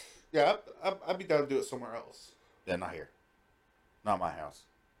 Yeah, I'd be down to do it somewhere else. Yeah, not here. Not my house.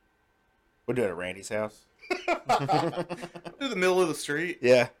 We'll do it at Randy's house. Through the middle of the street.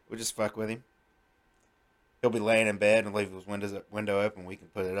 Yeah, we'll just fuck with him. He'll be laying in bed and leave his window open. We can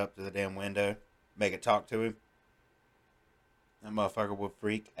put it up to the damn window. Make it talk to him. That motherfucker will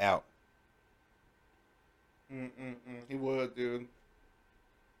freak out. He would, dude.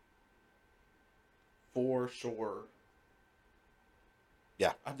 For sure.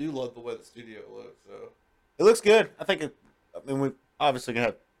 Yeah. I do love the way the studio looks, though. It looks good. We obviously gonna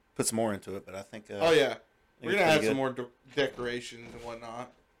have to put some more into it, but I think. Oh, yeah. We're going to it's have pretty some more decorations and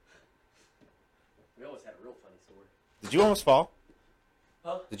whatnot. We always had a real funny story. Did you almost fall?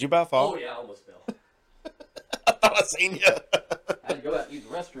 Huh? Did you about fall? Oh yeah, I almost fell. I thought I seen you. I had to go out and use the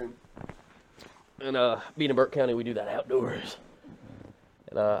restroom. And being in Burke County, we do that outdoors.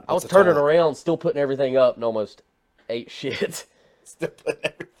 And I was a turning toilet? around, still putting everything up, and almost ate shit. Still putting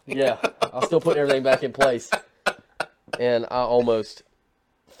everything. Yeah, I was still putting everything back in place. And I almost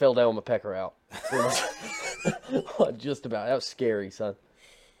fell down with my pecker out. Just about. That was scary, son.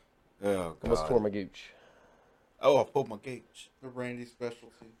 Oh, God. Almost tore my gooch. Oh, I pulled my gauge. The Randy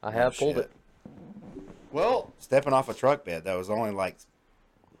specialty. I have pulled shit. it. Well, Stepping off a truck bed that was only like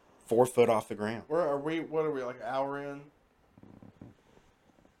 4 foot off the ground. where are we? What are we, like an hour in?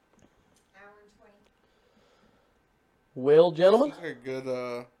 Hour and 20. Well, gentlemen. Seems like a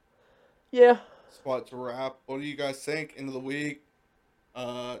good Yeah. spot to wrap. What do you guys think? End of the week.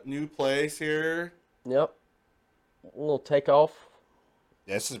 New place here. Yep. A little takeoff.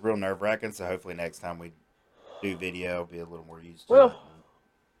 This is real nerve wracking, so hopefully next time we do video, I'll be a little more used to Well, it.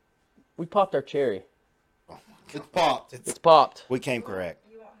 we popped our cherry. Oh, It's popped. It's popped. we came correct.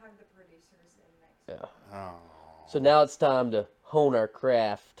 You won't have the producers in next. Yeah. Oh. So now it's time to hone our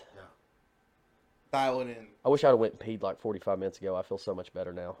craft. Dial it in. I wish I'd have went and peed like 45 minutes ago. I feel so much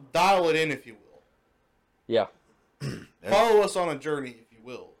better now. Dial it in, if you will. Yeah. Follow us on a journey, if you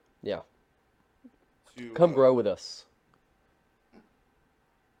will. Yeah. To, Come grow with us.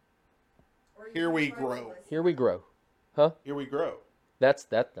 Or you Here can we try to grow. listen. Here we grow. Here we grow. That's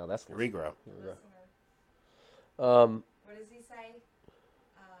that. No, that's Regrow. Listener. What does he say?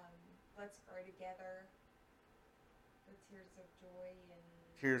 Let's grow together with tears of joy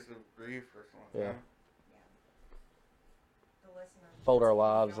and Tears of grief or something. Yeah. Like that. the listener. Fold our That's what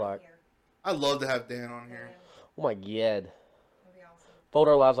we lives got like- here. I'd love to have Dan on here. Oh my God. That'd be awesome. Fold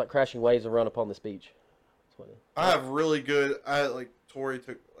our lives like crashing waves and run upon this beach. That's what it is. I have really good. Tori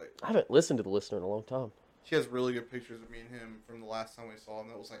took like. I haven't listened to the listener in a long time. She has really good pictures of me and him from the last time we saw him.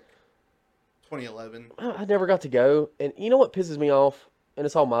 That was like 2011. I never got to go. And you know what pisses me off? And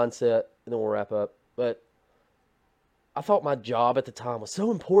it's all mindset, and then we'll wrap up. But I thought my job at the time was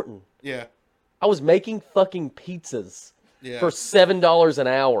so important. Yeah. I was making fucking pizzas Yeah. for $7 an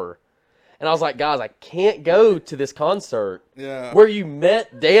hour. And I was like, guys, I can't go to this concert Yeah. where you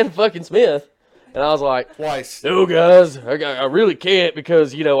met Dan fucking Smith. And I was like, Twice. no, guys, I really can't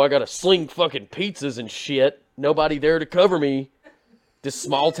because, you know, I got to sling fucking pizzas and shit. Nobody there to cover me. This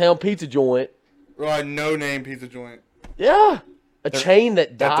small town pizza joint. Right. No name pizza joint. Yeah. A chain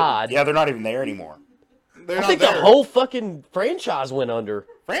that died. Yeah, they're not even there anymore. They're I not think there. the whole fucking franchise went under.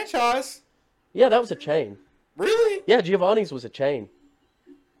 Franchise. Yeah, that was a chain. Really? Yeah, Giovanni's was a chain.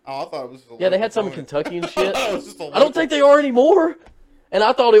 Oh, I thought it was. Yeah, they had some in Kentucky and shit. It was just a I don't think they are anymore. And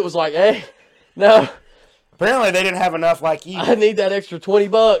I thought it was like, hey, no, Apparently, they didn't have enough like you. I need that extra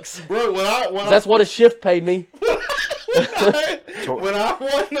 $20. Bro, when That's what a shift paid me. when I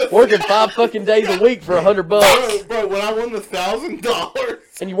won the Working 5 fucking days a week for $100. bro, when I won the $1,000,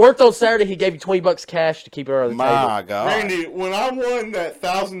 And you worked on Saturday, he gave you $20 cash to keep it on the table. My God. Randy, when I won that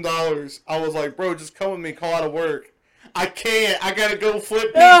 $1,000, I was like, bro, just come with me, call out of work. I can't. I gotta go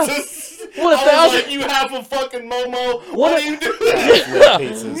flip Yeah. pizzas. What, I was 1,000? like, you have a fucking Momo. What What a- are you doing? Yeah.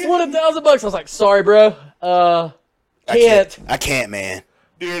 Pizzas. Won $1,000. I was like, sorry, bro. Can't. I can't, man.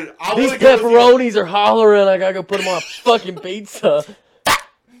 Dude, I These wanna go with you. pepperonis are hollering. I gotta go put them on a fucking pizza.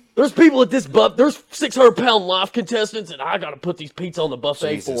 There's people at this there's 600-pound life contestants, and I gotta put these pizza on the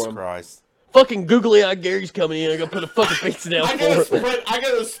buffet for Jesus them. Christ. Fucking googly-eyed Gary's coming in. I gotta put a fucking pizza down I for him.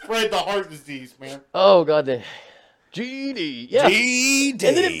 gotta spread the heart disease, man. Oh, goddamn. GD. Yeah. GD.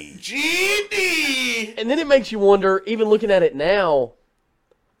 And then GD. And then it makes you wonder, even looking at it now,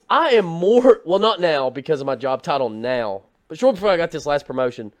 I am more, well, not now because of my job title now, but short before I got this last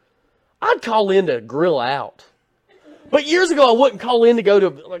promotion, I'd call in to grill out. But years ago, I wouldn't call in to go to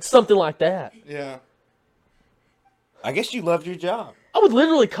like something like that. Yeah. I guess you loved your job. I would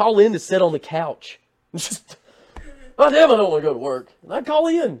literally call in to sit on the couch. Just, oh, damn, I don't want to go to work. And I'd call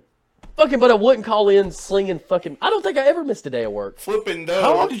in. Fucking, but I wouldn't call in slinging fucking, I don't think I ever missed a day of work. Flipping dough.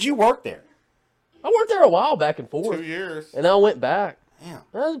 How long did you work there? I worked there a while back and forth. 2 years. And then I went back. Damn.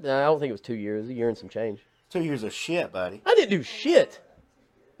 I don't think it was 2 years, a year and some change. 2 years of shit, buddy. I didn't do shit.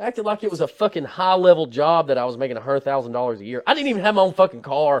 I acted like it was a fucking high-level job that I was making $100,000 a year. I didn't even have my own fucking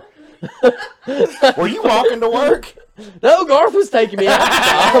car. Were you walking to work? No, Garth was taking me out.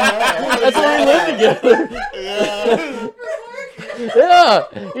 That's where we lived together. Yeah.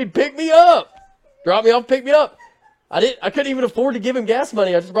 Yeah, he'd pick me up, drop me off, pick me up. I couldn't even afford to give him gas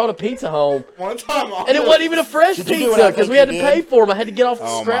money. I just brought a pizza home, One time, and it wasn't even a fresh Did you do what pizza I because think we had to you pay did? for them. I had to get off the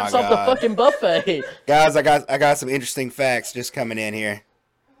Oh, scraps my off the God. fucking buffet. Guys, I got some interesting facts just coming in here.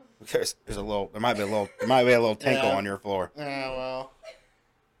 There's a little there might be a little tinkle Yeah. on your floor. Yeah, well.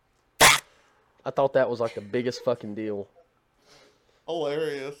 I thought that was like the biggest fucking deal.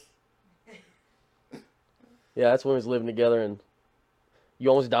 Hilarious. Yeah, that's when we was living together, and you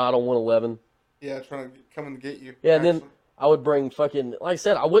almost died on 111. Yeah, trying to come and get you. Yeah, and then actually. I would bring fucking, like I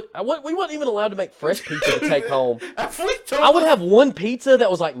said, we weren't even allowed to make fresh pizza to take home. I I would have one pizza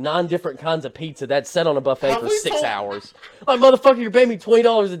that was like 9 different kinds of pizza that sat on a buffet for 6 hours. Like, motherfucker, you're paying me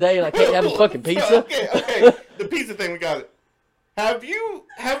 $20 a day and I can't have a fucking pizza? Okay. The pizza thing, we got it. Have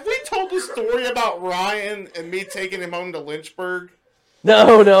we told the story about Ryan and me taking him home to Lynchburg?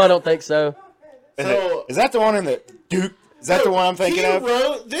 No, I don't think so. Is that the one in the Duke? Is that the one I'm thinking of?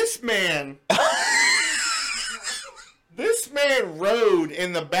 This man rode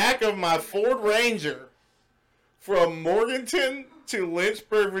in the back of my Ford Ranger from Morganton to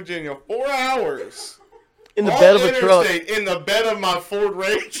Lynchburg, Virginia, 4 hours. In the bed of a truck. In the bed of my Ford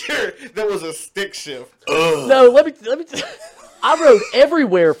Ranger that was a stick shift. Ugh. No, let me I rode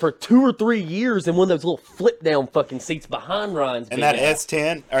everywhere for 2 or 3 years in one of those little flip down fucking seats behind Ryan's. And that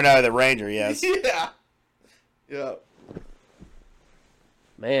S10? Or no, the Ranger, yes. Yeah.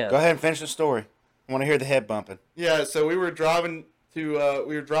 Man. Go ahead and finish the story. I want to hear the head bumping. Yeah, so we were driving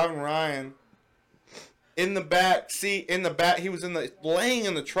Ryan in the back seat. He was laying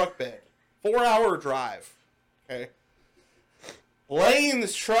in the truck bed. 4-hour drive. Okay. Laying in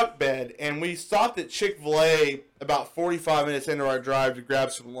this truck bed, and we stopped at Chick-fil-A about 45 minutes into our drive to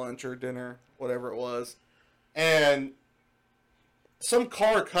grab some lunch or dinner, whatever it was. And some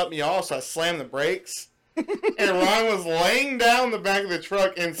car cut me off, so I slammed the brakes. And Ryan was laying down the back of the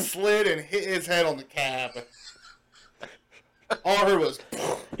truck and slid and hit his head on the cab. All I heard was...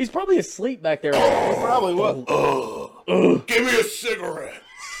 He's probably asleep back there. He probably was. Give me a cigarette.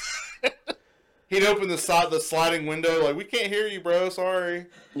 He'd open the sliding window like, we can't hear you, bro. Sorry.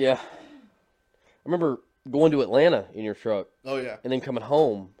 Yeah. I remember going to Atlanta in your truck. Oh, yeah. And then coming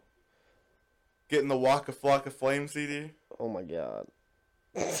home. Getting the Waka Flocka Flame CD. Oh, my God.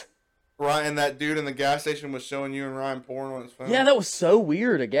 Ryan, that dude in the gas station was showing you and Ryan porn on his phone. Yeah, that was so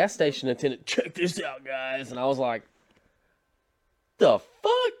weird. A gas station attendant, check this out, guys. And I was like, the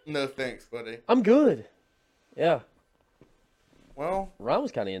fuck? No thanks, buddy. I'm good. Yeah. Well. Ryan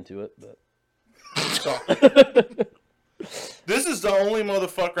was kind of into it, but. This is the only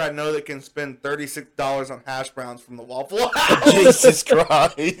motherfucker I know that can spend $36 on hash browns from the Waffle House. Jesus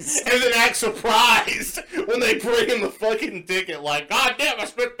Christ. And then act surprised when they bring him the fucking ticket. Like, God damn, I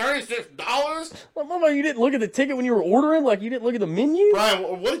spent $36? Well, Mama, you didn't look at the ticket when you were ordering? Like, you didn't look at the menu?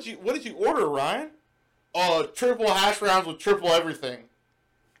 Ryan, what did you order, Ryan? Triple hash browns with triple everything.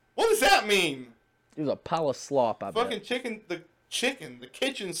 What does that mean? It was a pile of slop, I bet. Fucking the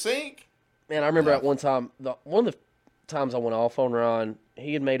kitchen sink. Man, I remember at one time, one of the times I went off on Ron,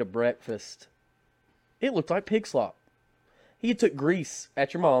 he had made a breakfast. It looked like pig slop. He had took grease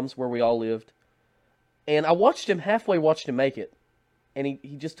at your mom's, where we all lived, and I watched him make it. And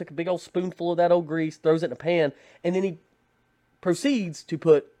he just took a big old spoonful of that old grease, throws it in a pan, and then he proceeds to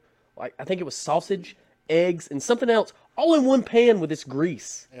put, like, I think it was sausage, eggs, and something else, all in one pan with this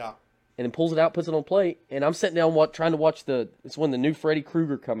grease. Yeah. And then pulls it out, puts it on a plate, and I'm sitting down trying to watch it's when the new Freddy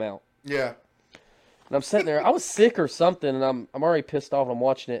Krueger come out. Yeah. And I'm sitting there. I was sick or something, and I'm already pissed off. And I'm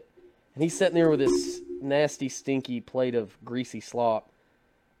watching it, and he's sitting there with this nasty, stinky plate of greasy slop,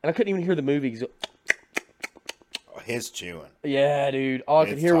 and I couldn't even hear the movie. He's his chewing. Yeah, dude. All I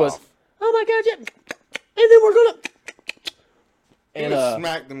could hear tough. was, "Oh my God, yeah!" And then we're gonna. And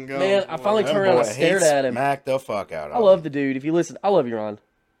smacked them going. man, I finally turned around and I stared at him. Smacked the fuck out of him. I love the dude. If you listen, I love you, Ron.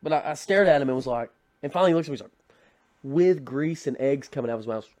 But I stared at him and was like, and finally he looks at me. He's like, with grease and eggs coming out of his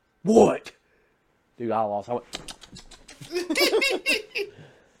mouth. What? Dude, I lost. I went.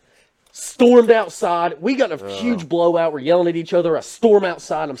 Stormed outside. We got in a huge blowout. We're yelling at each other. I storm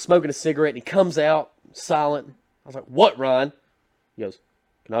outside. I'm smoking a cigarette. And he comes out silent. I was like, what, Ron? He goes,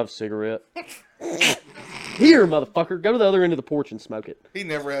 can I have a cigarette? Here, motherfucker. Go to the other end of the porch and smoke it. He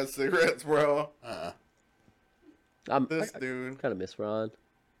never had cigarettes, bro. This dude. Kind of miss Ron.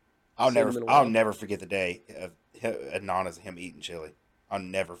 I'll never forget the day of Nana's him eating chili. I'll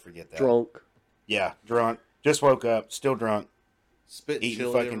never forget that. Drunk. Yeah, drunk. Just woke up, still drunk. Spit eating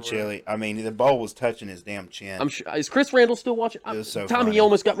chili fucking everywhere. chili. I mean, the bowl was touching his damn chin. I'm sure. Is Chris Randall still watching? It was so Tommy, funny. he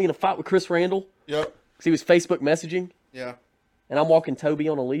almost got me in a fight with Chris Randall. Yep. Because he was Facebook messaging. Yeah. And I'm walking Toby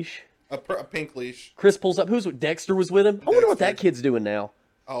on a leash. A pink leash. Chris pulls up. Dexter was with him. I wonder what that kid's doing now.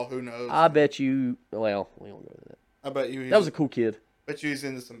 Oh, who knows? I bet you. Well, we don't go to that. I bet you. That was a cool kid. Bet you he's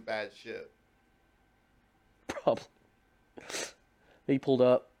into some bad shit. Probably. He pulled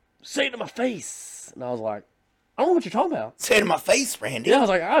up. Say it to my face. And I was like, I don't know what you're talking about. Say it to my face, Randy. Yeah, I was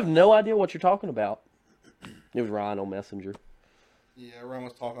like, I have no idea what you're talking about. It was Ryan on Messenger. Yeah, Ryan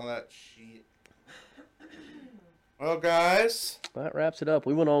was talking that shit. Well, guys. That wraps it up.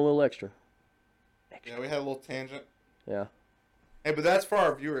 We went on a little extra. Yeah, we had a little tangent. Yeah. Hey, but that's for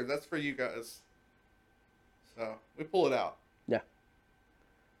our viewers. That's for you guys. So we pull it out. Yeah.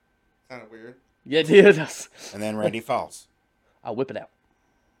 Kind of weird. Yeah, it did. And then Randy falls. I whip it out.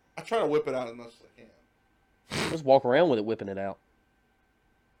 I try to whip it out as much as I can. Just walk around with it, whipping it out.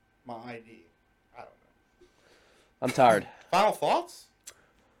 My ID. I don't know. I'm tired. Final thoughts?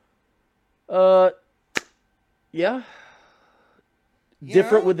 Yeah. You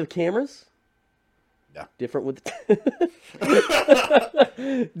Different know? with the cameras. Yeah. Different with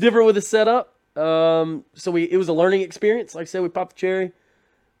different with the setup. So it was a learning experience. Like I said, we popped the cherry.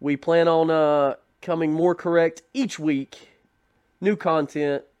 We plan on coming more correct each week. New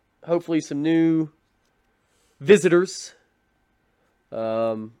content. Hopefully some new visitors.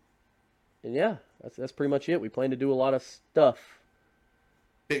 And yeah, that's pretty much it. We plan to do a lot of stuff.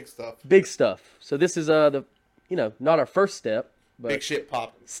 Big stuff. Big stuff. So this is not our first step, but Big shit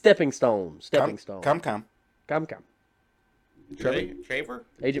popping. stepping stone. Come. Traver?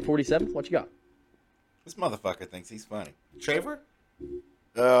 Agent 47, what you got? This motherfucker thinks he's funny. Traver?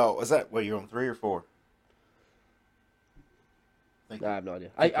 Oh, was that, you're on 3 or 4? I have no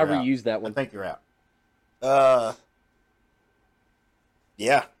idea. I reused that one. I think you're out.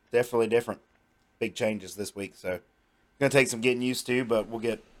 Yeah, definitely different. Big changes this week, so gonna take some getting used to, but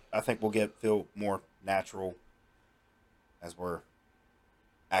I think we'll feel more natural as we're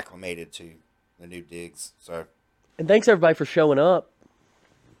acclimated to the new digs. So, And thanks everybody for showing up.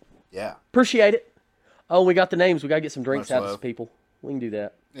 yeah. Appreciate it. Oh, we got the names. We got to get some drinks Much out to love. some people. We can do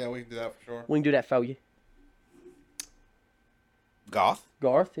that. Yeah, we can do that for sure. We can do that for you. Goth.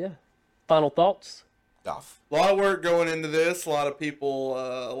 Garth, yeah. Final thoughts? Goth. A lot of work going into this. A lot of people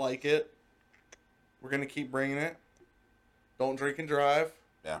like it. We're going to keep bringing it. Don't drink and drive.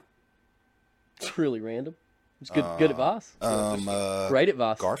 Yeah. It's really random. It's good advice. Great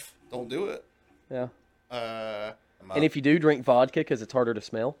advice. Garth. Don't do it. Yeah. And if you do, drink vodka because it's harder to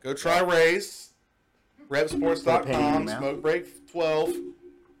smell. go try Race. Put a penny in Repsports.com. your mouth. Smoke break 12.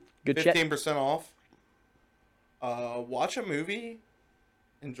 Good check. 15% off. Watch a movie.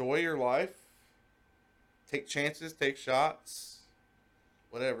 Enjoy your life. Take chances. Take shots.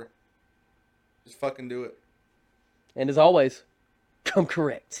 Whatever. Just fucking do it. And as always, come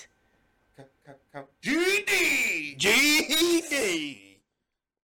correct. GD! GD.